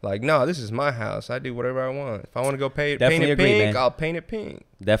 Like, no, this is my house. I do whatever I want. If I want to go paint it pink, I'll paint it pink.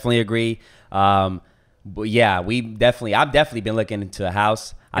 Definitely agree. But yeah, I've definitely been looking into a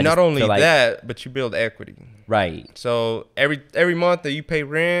house. Not only that, but you build equity. Right. So every month that you pay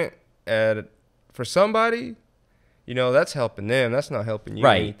rent for somebody, you know, that's helping them. That's not helping you.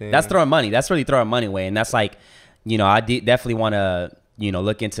 Right. Anything. That's throwing money. That's really throwing money away. And that's like, you know, I definitely want to, you know,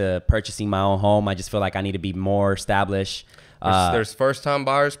 look into purchasing my own home. I just feel like I need to be more established. There's first-time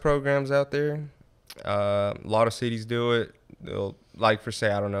buyers programs out there. A lot of cities do it. They'll, like for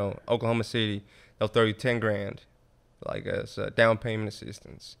say, I don't know, Oklahoma City, they'll throw you $10,000, like as down payment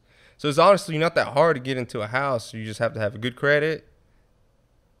assistance. So it's honestly not that hard to get into a house. You just have to have a good credit,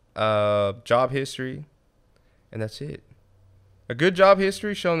 job history, and that's it. A good job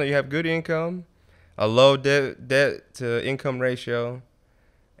history showing that you have good income, a low debt to income ratio,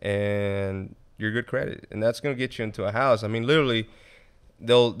 and your good credit, and that's gonna get you into a house. I mean, literally,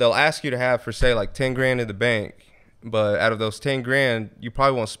 they'll ask you to have, for say, like $10,000 in the bank, But out of those 10 grand, you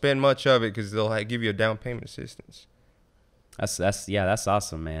probably won't spend much of it because they'll give you a down payment assistance. That's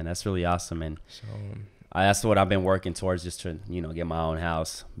awesome, man. That's really awesome. And So that's what I've been working towards, just to, get my own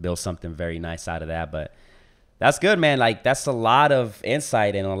house, build something very nice out of that. But that's good, man. Like, that's a lot of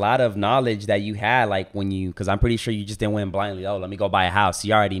insight and a lot of knowledge that you had, like, because I'm pretty sure you just didn't went blindly. Oh, let me go buy a house.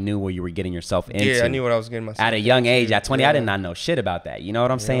 You already knew what you were getting yourself into. Yeah, I knew what I was getting myself at a young age. At 20, yeah. I did not know shit about that. You know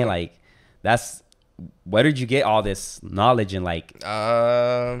what I'm saying? Like, where did you get all this knowledge and like?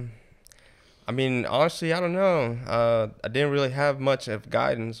 I mean, honestly, I don't know. I didn't really have much of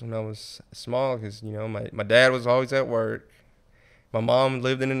guidance when I was small because, my dad was always at work. My mom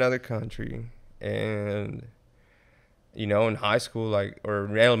lived in another country. And, in high school, or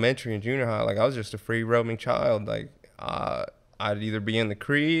in elementary and junior high, I was just a free roaming child. I'd either be in the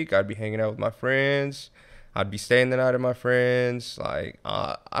creek, I'd be hanging out with my friends, I'd be staying the night at my friends. I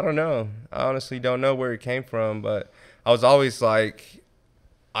don't know. I honestly don't know where it came from, but I was always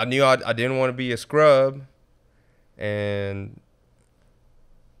I knew I didn't want to be a scrub, and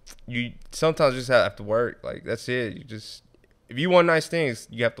you sometimes just have to work. That's it. If you want nice things,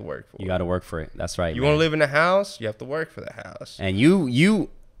 you have to work for it. You got to work for it. That's right. You want to live in a house, you have to work for the house. And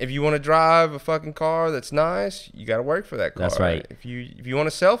if you want to drive a fucking car that's nice, you got to work for that car. That's right. If you want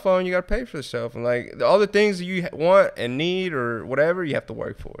a cell phone, you got to pay for the cell phone. All the things that you want and need or whatever, you have to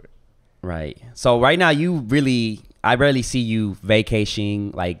work for it. Right. So right now, I rarely see you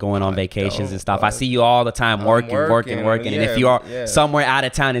vacationing, going on vacations and stuff. I see you all the time working. Yeah, and if you are somewhere out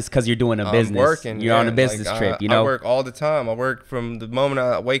of town, it's because you're doing a business. Working. You're on a business trip. I work all the time. I work from the moment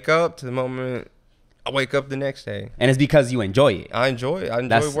I wake up to the moment I wake up the next day. And it's because you enjoy it. I enjoy it. I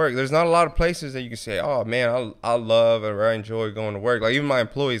enjoy work. There's not a lot of places that you can say, oh, man, I love or I enjoy going to work. Even my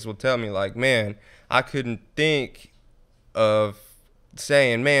employees will tell me, man, I couldn't think of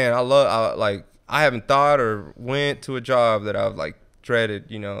saying, man, I haven't thought or went to a job that I've dreaded,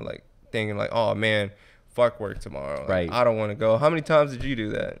 thinking oh man, fuck work tomorrow. Right. I don't want to go. How many times did you do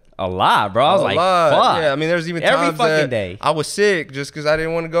that? A lot, bro. I was fuck. Yeah, I mean, there's even every times fucking that day I was sick just because I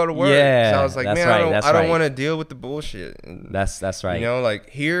didn't want to go to work. Yeah, so I was like, man, I don't want to deal with the bullshit. And, that's right.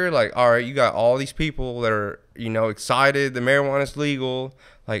 Here, all right, you got all these people that are, excited. The marijuana's legal.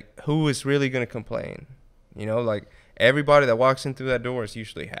 Who is really gonna complain? Everybody that walks in through that door is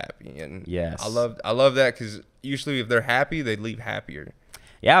usually happy, and yes, I love that because usually if they're happy, they leave happier.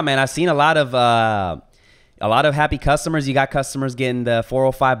 Yeah, man, I've seen a lot of happy customers. You got customers getting the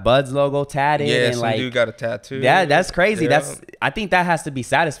 405 Buds logo tatted. Yeah, and some dude got a tattoo. Yeah, that's crazy. Yeah. I think that has to be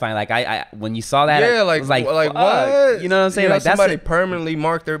satisfying. I when you saw that, yeah, I was like what? You know what I'm saying? Somebody permanently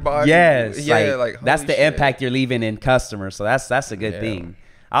marked their body. Yes, yeah, that's the shit. Impact you're leaving in customers. So that's a good thing.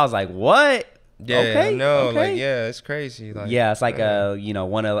 I was like, what? Yeah, okay, no, okay. It's crazy. Yeah, it's a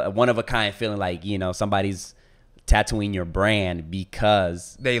one of a kind feeling, somebody's tattooing your brand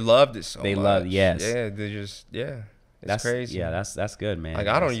because they loved it so much. They love, yes. Yeah, they just That's crazy. Yeah, that's good, man.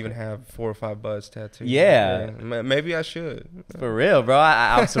 I don't even have 4 or 5 Buds tattooed. Yeah. Maybe I should. For real, bro.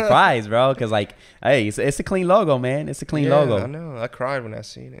 I'm surprised, bro, because hey, it's a clean logo, man. It's a clean logo. I know. I cried when I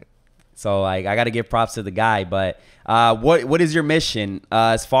seen it. So I got to give props to the guy. But what is your mission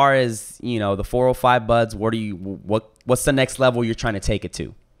as far as the 405 Buds? What's the next level you're trying to take it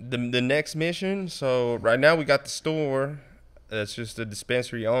to? The next mission. So right now we got the store. That's just a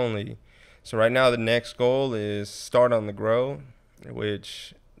dispensary only. So right now the next goal is start on the grow,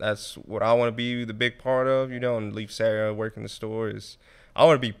 which that's what I want to be the big part of. And leave Sarah working the store is I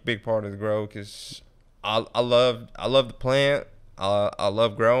want to be a big part of the grow because I love the plant. I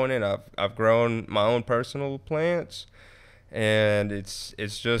love growing it. I've grown my own personal plants, and it's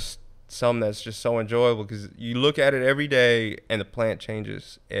just something that's just so enjoyable because you look at it every day and the plant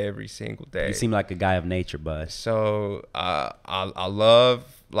changes every single day. You seem like a guy of nature, bud. So I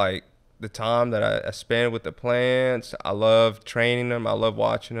love the time that I spend with the plants. I love training them. I love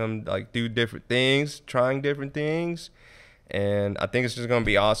watching them do different things, trying different things, and I think it's just gonna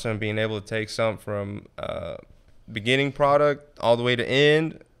be awesome being able to take something from beginning product all the way to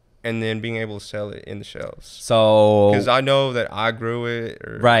end, and then being able to sell it in the shelves. So because I know that I grew it.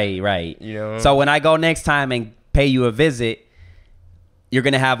 Right. So when I go next time and pay you a visit, you're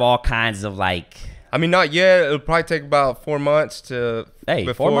gonna have all kinds of I mean, not yet. It'll probably take about 4 months to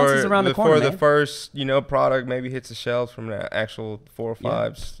 4 months is around the corner, before the first product maybe hits the shelves from the actual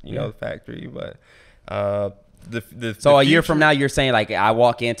 405s the factory. But so a year from now, you're saying I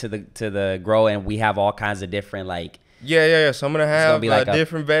walk into the grow and we have all kinds of different Yeah. So I'm gonna have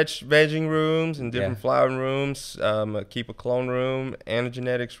different vegging rooms and different flowering rooms. Keep a clone room and a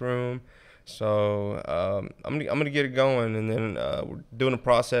genetics room. So I'm gonna get it going, and then we're doing the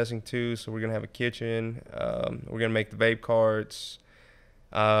processing too. So we're gonna have a kitchen. We're gonna make the vape carts.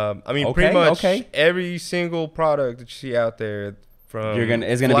 I mean, pretty much every single product that you see out there, from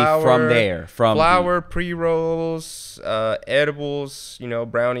it's gonna be from there, from flour, pre-rolls, edibles, you know,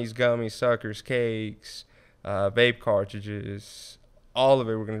 brownies, gummies, suckers, cakes, vape cartridges, all of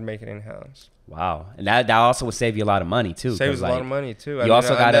it. We're gonna make it in house. Wow, and that also would save you a lot of money too. Saves a lot of money too. You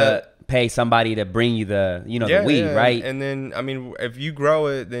also gotta pay somebody to bring you the the weed, right? And then I mean, if you grow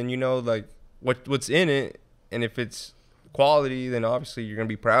it, then you know like what's in it, and if it's quality, then obviously you're gonna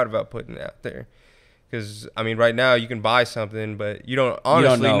be proud about putting it out there. Because I mean, right now you can buy something, but you don't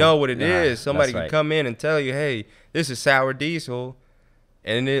honestly know what it is. Somebody can come in and tell you, "Hey, this is sour diesel,"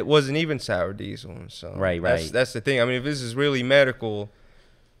 and it wasn't even sour diesel. So that's the thing. I mean, if this is really medical,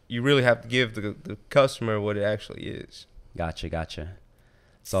 you really have to give the customer what it actually is. Gotcha.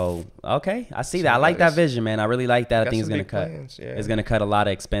 So okay, I see that. I like that vision, man. I really like that. I think it's gonna cut. It's gonna cut a lot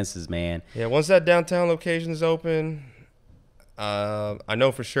of expenses, man. Yeah, once that downtown location is open, I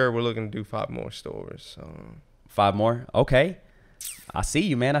know for sure we're looking to do 5 more stores. So 5 more? Okay. I see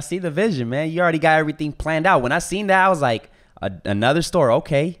you, man. I see the vision, man. You already got everything planned out. When I seen that, I was like, another store,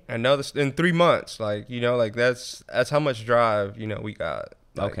 okay. Another in 3 months, like like that's how much drive we got.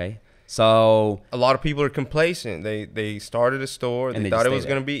 Like, okay. So a lot of people are complacent. They started a store, they thought it was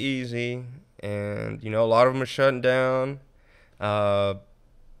gonna be easy, and a lot of them are shutting down. A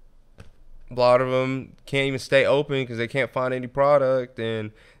lot of them can't even stay open because they can't find any product.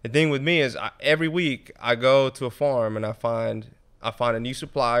 And the thing with me is every week I go to a farm and I find a new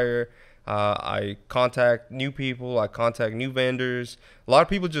supplier. I contact new people. I contact new vendors. A lot of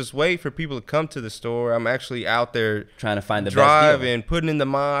people just wait for people to come to the store. I'm actually out there trying to find the driving, best deal. Putting in the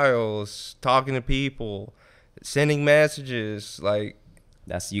miles, talking to people, sending messages. Like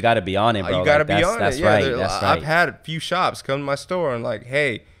you got to be on it, bro. You got to be on it. That's yeah, right. That's right. I've had a few shops come to my store and like,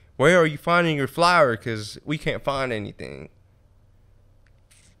 hey, where are you finding your flour? Because we can't find anything.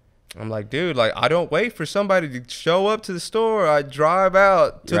 I'm like, dude, like I don't wait for somebody to show up to the store. I drive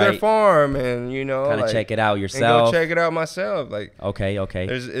out to their farm and kind of check it out yourself. And go check it out myself. Like okay.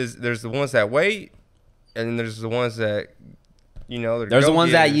 There's the ones that wait, and there's the ones that there's the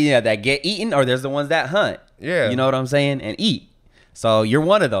ones that get eaten, or there's the ones that hunt. Yeah, you know what I'm saying, and eat. So you're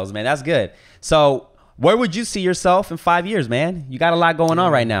one of those, man. That's good. So where would you see yourself in 5 years, man? You got a lot going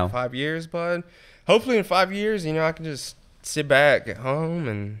on right now. 5 years, bud. Hopefully in 5 years, I can just sit back at home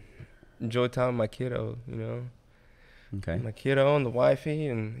and enjoy time with my kiddo, Okay. My kiddo and the wifey,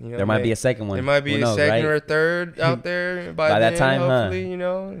 and there might be a second one. There might be a second or a third out there by that time, hopefully,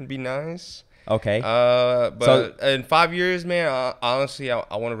 it'd be nice. Okay. But in 5 years, man, honestly,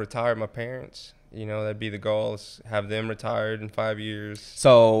 I want to retire my parents. That'd be the goal, is have them retired in 5 years.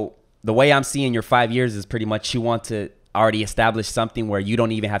 So the way I'm seeing your 5 years is pretty much you want to already establish something where you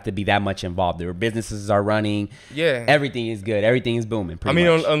don't even have to be that much involved. Their businesses are running. Yeah. Everything is good. Everything is booming.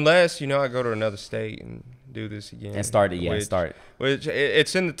 Unless, I go to another state and do this again. And start it, Which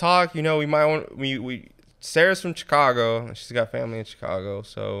it's in the talk, we might want, Sarah's from Chicago. She's got family in Chicago.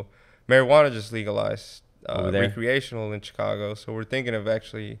 So marijuana just legalized recreational in Chicago. So we're thinking of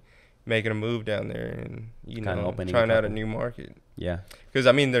actually making a move down there and trying out a new market. Yeah, because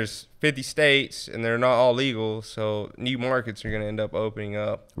there's 50 states and they're not all legal, so new markets are going to end up opening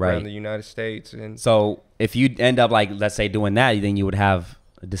up around the United States. And so if you end up let's say doing that, then you would have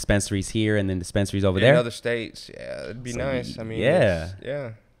dispensaries here and then dispensaries over there in other states. Yeah, it'd be nice.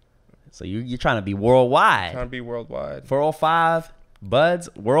 Yeah. So you're trying to be worldwide. 405 buds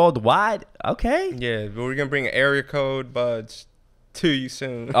worldwide. Okay. Yeah, but we're gonna bring an area code buds to you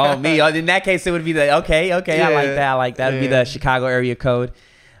soon. Oh, me. In that case, it would be okay. Yeah, I like that. It'd be the Chicago area code.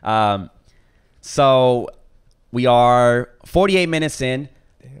 So we are 48 minutes in.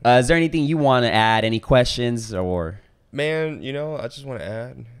 Is there anything you want to add? Any questions or? Man, I just want to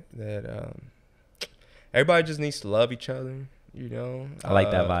add that everybody just needs to love each other. I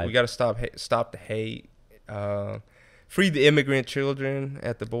like that vibe. We got to stop the hate. Free the immigrant children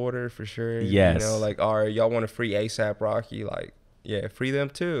at the border for sure. Yes. All right, y'all want to free ASAP Rocky? Yeah, free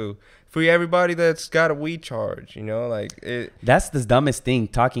them too. Free everybody that's got a weed charge, That's the dumbest thing.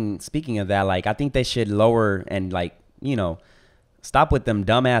 Speaking of that, I think they should lower and stop with them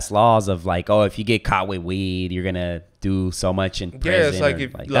dumbass laws of if you get caught with weed, you're gonna do so much in prison. Yeah,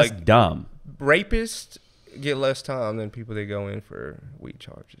 it's that's dumb. Rapists get less time than people that go in for weed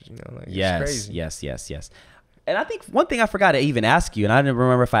charges. It's crazy. Yes. And I think one thing I forgot to even ask you, and I didn't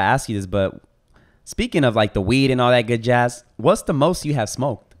remember if I asked you this, but speaking of the weed and all that good jazz, what's the most you have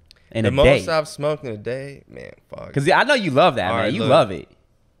smoked in a day? The most I've smoked in a day, man, fuck. Because I know you love that, man. You love it.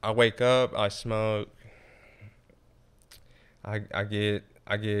 I wake up, I smoke. I get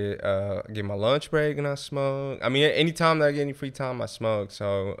my lunch break and I smoke. I mean, anytime that I get any free time, I smoke.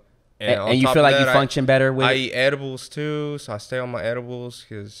 So and you feel like you function better with I it? eat edibles too, so I stay on my edibles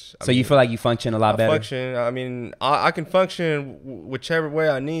because. So you feel like you function a lot better? Function. I mean, I can function whichever way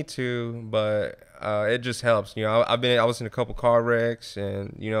I need to, but it just helps. You know, I was in a couple car wrecks,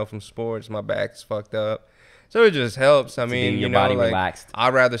 and you know, from sports, my back's fucked up. So it just helps. I mean, your body relaxed.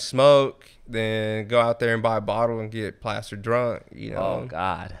 I'd rather smoke than go out there and buy a bottle and get plastered drunk. You know. Oh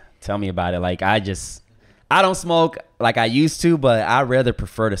God, tell me about it. Like I don't smoke like I used to, but I rather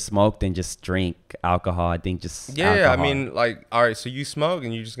prefer to smoke than just drink alcohol. I think just alcohol. I mean, like, all right, so you smoke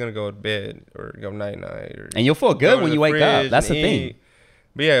and you're just gonna go to bed or go night, and you'll feel good when you wake up. That's the thing.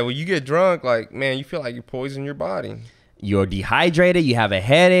 But yeah, when you get drunk, like, man, you feel like you're poisoning your body. You're dehydrated. You have a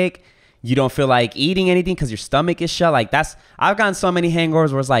headache. You don't feel like eating anything because your stomach is shut. Like I've gotten so many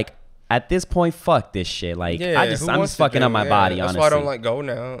hangovers where it's like, at this point, fuck this shit. Like I'm just fucking up my body. That's honestly, why I don't like going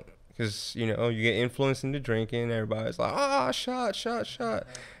out. Because, you know, you get influenced into drinking. Everybody's like, shot. Like,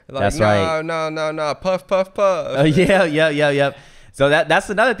 that's right. No, puff, puff, puff. Oh, yeah. So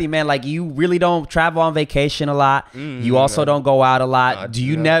that's another thing, man. Like, you really don't travel on vacation a lot. You also don't go out a lot.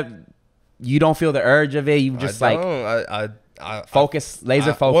 You don't feel the urge of it? You just I focus,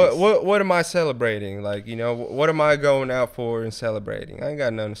 laser focus. What am I celebrating? Like, you know, what am I going out for and celebrating? I ain't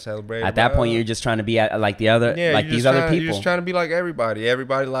got nothing to celebrate. At that point, you're just trying to be like these other people. You're just trying to be like everybody.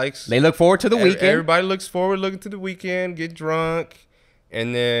 Everybody likes. They look forward to the weekend. Everybody looks forward looking to the weekend. Get drunk,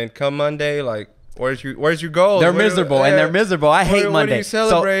 and then come Monday, like, where's your goal? They're miserable. I hate Monday. What are you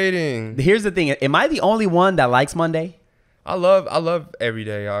celebrating? So, here's the thing. Am I the only one that likes Monday? I love every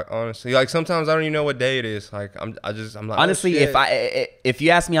day, honestly. Like, sometimes I don't even know what day it is. Like, I'm like, honestly, if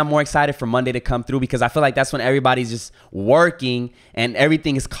you ask me, I'm more excited for Monday to come through because I feel like that's when everybody's just working and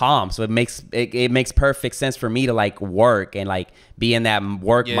everything is calm. So it makes perfect sense for me to like work and like be in that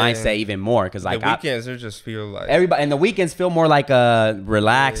work mindset even more because like the weekends they just feel like everybody, and the weekends feel more like a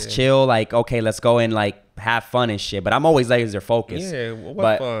relaxed, chill. Like, okay, let's go and like have fun and shit, but I'm always laser focused. Yeah, what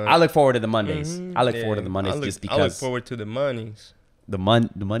but fun. I look forward to the Mondays. I look forward to the Mondays just because. I look forward to the monies. The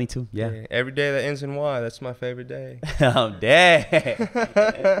money too. Yeah. Every day that ends in Y. That's my favorite day. Oh, dang.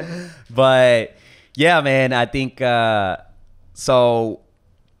 But yeah, man, I think so.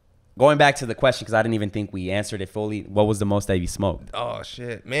 Going back to the question, because I didn't even think we answered it fully. What was the most that you smoked? Oh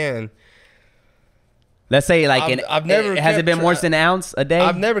shit, man. Let's say like I've never has it been more than an ounce a day?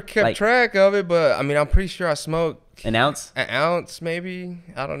 I've never kept track of it, but I mean, I'm pretty sure I smoked an ounce. An ounce, maybe.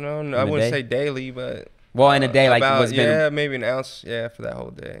 I don't know. No, I wouldn't say daily, but in a day, like what's been maybe an ounce. Yeah, for that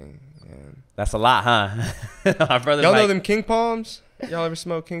whole day. Yeah. That's a lot, huh? Our brother's y'all know them King Palms? Y'all ever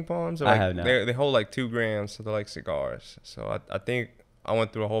smoke King Palms? Like, I have not. They hold like 2 grams, so they're like cigars. So I think I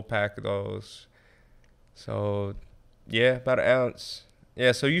went through a whole pack of those. So yeah, about an ounce.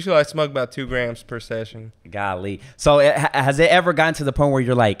 Yeah, so usually I smoke about 2 grams per session. Golly. So has it ever gotten to the point where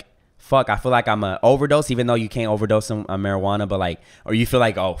you're like, fuck, I feel like I'm an overdose, even though you can't overdose on marijuana, but like, or you feel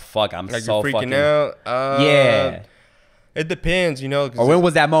like, oh, fuck, I'm like so you're freaking fucking out? Yeah. It depends, you know. Or when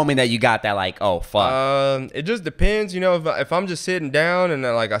was that moment that you got that like, oh, fuck? It just depends, you know. If I'm just sitting down and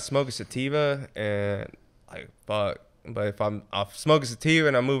like I smoke a sativa and like, fuck. But if I'm smoking sativa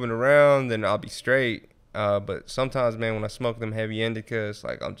and I'm moving around, then I'll be straight. But sometimes, man, when I smoke them heavy indicas,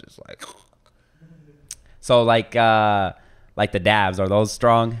 like I'm just like. So like the dabs, are those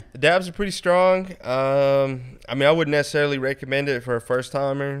strong? The dabs are pretty strong. I mean, I wouldn't necessarily recommend it for a first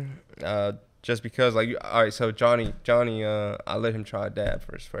timer, just because like, all right, so Johnny, I let him try a dab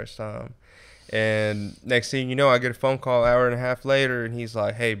for his first time, and next thing you know, I get a phone call an hour and a half later, and he's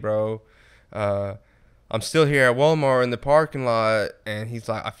like, "Hey, bro, I'm still here at Walmart in the parking lot," and he's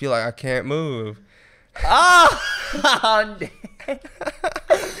like, "I feel like I can't move." Oh,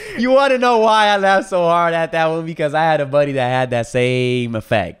 you want to know why I laughed so hard at that one? Because I had a buddy that had that same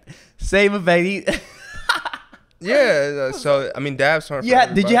effect. Yeah, so I mean, dabs aren't. Yeah,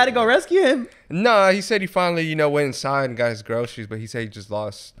 did you have to go rescue him? No, he said he finally, you know, went inside and got his groceries, but he said he just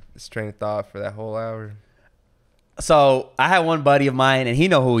lost his train of thought for that whole hour. So I had one buddy of mine, and he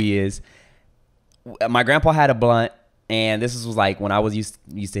know who he is. My grandpa had a blunt, and this was like when I was used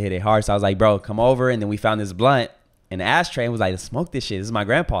to hit it hard. So I was like, bro, come over, and then we found this blunt in the ashtray and was like, smoke this shit. This is my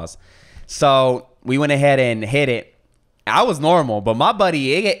grandpa's. So we went ahead and hit it. I was normal, but my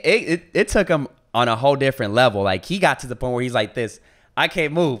buddy, it took him on a whole different level. Like, he got to the point where he's like this, I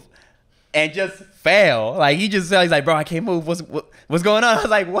can't move, and just fail. Like, he's like, bro, I can't move. What's going on? I was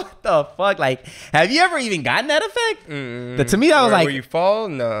like, what the fuck? Like, have you ever even gotten that effect? To me, I was like, where you fall?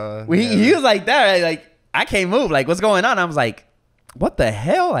 No. He was like that. Like, I can't move. Like, what's going on? I was like, What the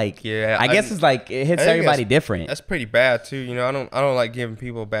hell? Like, yeah, I guess it's like it hits everybody different. That's pretty bad too. You know, I don't like giving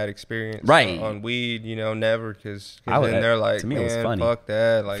people a bad experience on weed. You know, never, because then they're like, man, fuck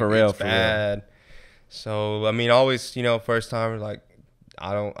that. Like, for real, it's bad. So I mean, always, you know, first time like,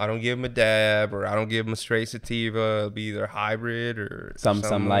 I don't give them a dab, or I don't give them a straight sativa. It'll be either hybrid or some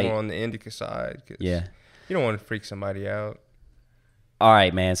light more on the indica side. Yeah, you don't want to freak somebody out. All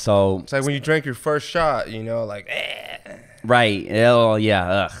right, man. So it's like when you drink your first shot, you know, like, right. Oh, yeah.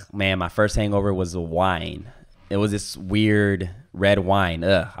 Ugh, man, my first hangover was a wine. It was this weird red wine.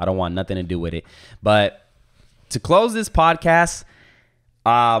 Ugh, I don't want nothing to do with it. But to close this podcast,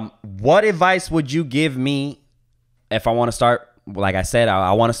 what advice would you give me if I want to start? Like I said,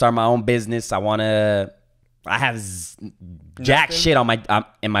 I want to start my own business. I have jack shit on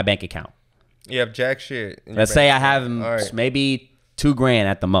in my bank account. You have jack shit. Let's say I have maybe $2,000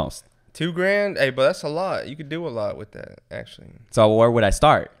 at the most. $2,000, hey, but that's a lot. You could do a lot with that, actually. So where would I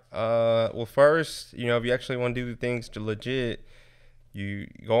start? Well, first, you know, if you actually want to do the things to legit, you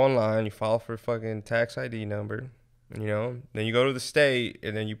go online, you file for a fucking tax ID number, you know, then you go to the state,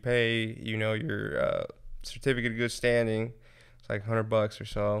 and then you pay, you know, your certificate of good standing. It's like $100 or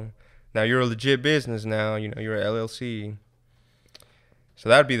so. Now you're a legit business now, you know, you're an LLC. So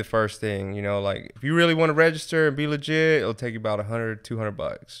that'd be the first thing, you know, like if you really want to register and be legit, it'll take you about $100,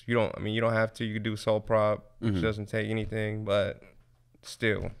 $200. You don't have to. You can do sole prop, which doesn't take anything, but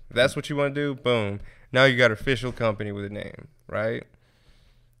still, if that's what you want to do, boom. Now you got an official company with a name, right?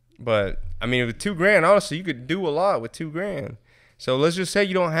 But I mean, with $2,000, honestly, you could do a lot with $2,000. So let's just say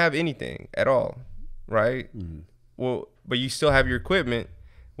you don't have anything at all, right? Well, but you still have your equipment.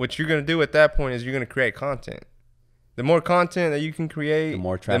 What you're gonna do at that point is you're gonna create content. The more content that you can create, the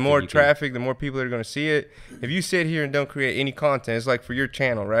more traffic, the more people that are going to see it. If you sit here and don't create any content, it's like for your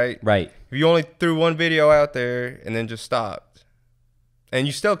channel, right? Right. If you only threw one video out there and then just stopped, and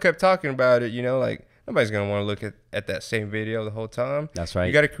you still kept talking about it, you know, like nobody's going to want to look at that same video the whole time. That's right.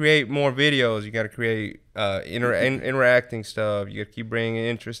 You got to create more videos. You got to create interacting stuff. You got to keep bringing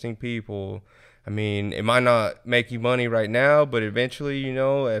interesting people. I mean, it might not make you money right now, but eventually, you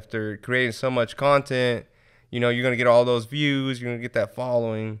know, after creating so much content, you know, you're going to get all those views, you're going to get that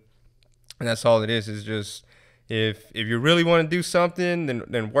following, and that's all it is just if you really want to do something,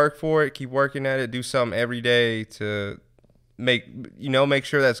 then work for it, keep working at it, do something every day to make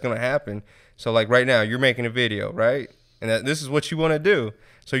sure that's going to happen. So like right now, you're making a video, right? And this is what you want to do.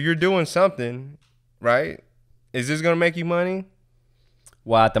 So you're doing something, right? Is this going to make you money?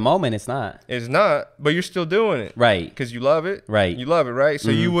 Well, at the moment, it's not. It's not, but you're still doing it. Right. Because you love it. Right. You love it, right? So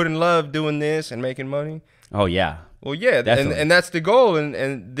you wouldn't love doing this and making money? Oh, yeah. Well, yeah, and that's the goal.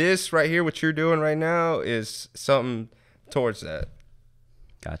 And this right here, what you're doing right now, is something towards that.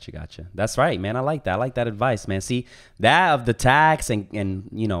 Gotcha. That's right, man. I like that. I like that advice, man. See, that of the tax and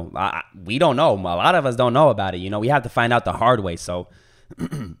you know, we don't know. A lot of us don't know about it. You know, we have to find out the hard way. So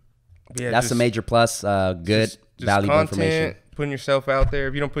that's a major plus. Good, valuable information. Putting yourself out there.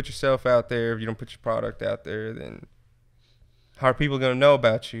 If you don't put yourself out there, if you don't put your product out there, then how are people going to know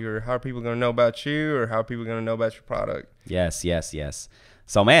about you? Or how are people going to know about you? Or how are people going to know about your product? Yes.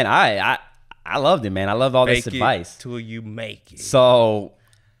 So, man, I loved it, man. I love all this advice. Till you make it. So,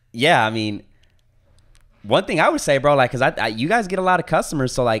 yeah, I mean, one thing I would say, bro, like, because you guys get a lot of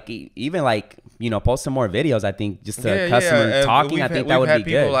customers. So, like, even, like, you know, post some more videos, I think, just to customer talking, I think that would be good.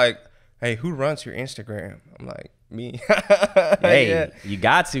 We've had people like, hey, who runs your Instagram? I'm like, me. Hey, you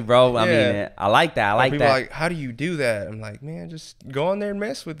got to, bro. I mean, I like that. I like people that. Like, how do you do that? I'm like, man, just go on there and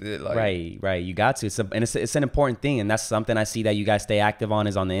mess with it. Like, right. You got to. It's an important thing, and that's something I see that you guys stay active on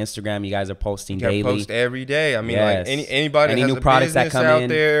is on the Instagram. You guys are posting daily. Post every day. I mean, like anybody that has new products that come out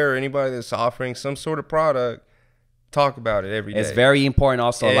there, or anybody that's offering some sort of product, talk about it every day. It's very important.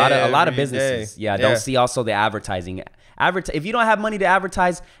 Also, a lot of businesses, don't see also the advertising. If you don't have money to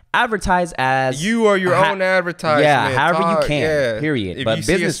advertise as you are your own advertisement. Yeah, however you can. Period. If you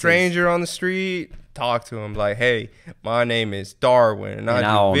see a stranger on the street, talk to him like, "Hey, my name is Darwin, and I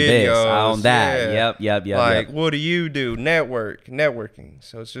do videos. This, I own that. Yep. Like, what do you do? Networking.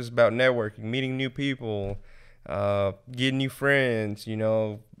 So it's just about networking, meeting new people, getting new friends. You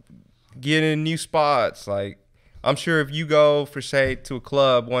know, getting new spots. Like, I'm sure if you go to a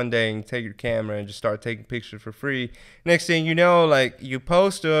club one day and you take your camera and just start taking pictures for free, next thing you know, like, you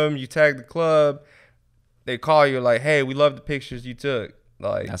post them, you tag the club, they call you like, hey, we love the pictures you took.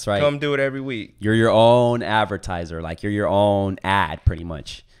 Like, that's right. Come do it every week. You're your own advertiser. Like, you're your own ad, pretty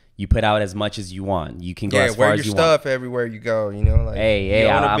much. You put out as much as you want. You can go as far as you want. Wear your stuff everywhere you go, you know? Like, hey,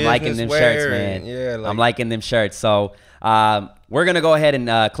 I'm liking them shirts, man. Yeah, I'm liking them shirts. So we're going to go ahead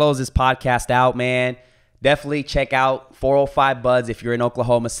and close this podcast out, man. definitely check out 405 Buds if you're in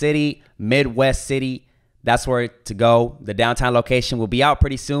Oklahoma City, Midwest City. That's where to go. The downtown location will be out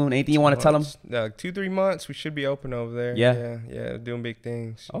pretty soon. Anything you want to tell them? 2-3 months, we should be open over there. Yeah, doing big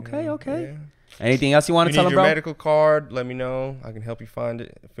things. Okay. Yeah. Anything else you want to tell them, bro? Your medical card, let me know. I can help you find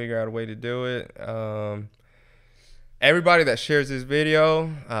it, figure out a way to do it. Everybody that shares this video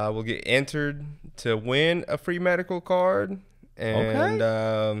will get entered to win a free medical card.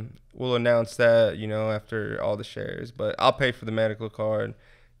 And we'll announce that, after all the shares. But I'll pay for the medical card.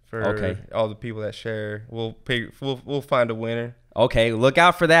 For all the people that share, we'll find a winner. Okay, look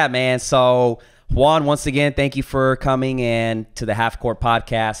out for that, man. So Juan, once again, thank you for coming in to the Half Court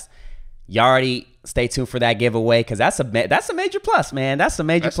Podcast. You already stay tuned for that giveaway because that's a major plus, man. That's a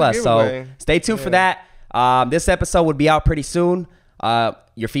major plus. So stay tuned for that. This episode would be out pretty soon.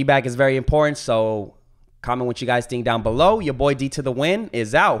 Your feedback is very important, so comment what you guys think down below. Your boy D to the Win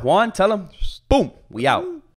is out. Juan, tell him. Boom, we out.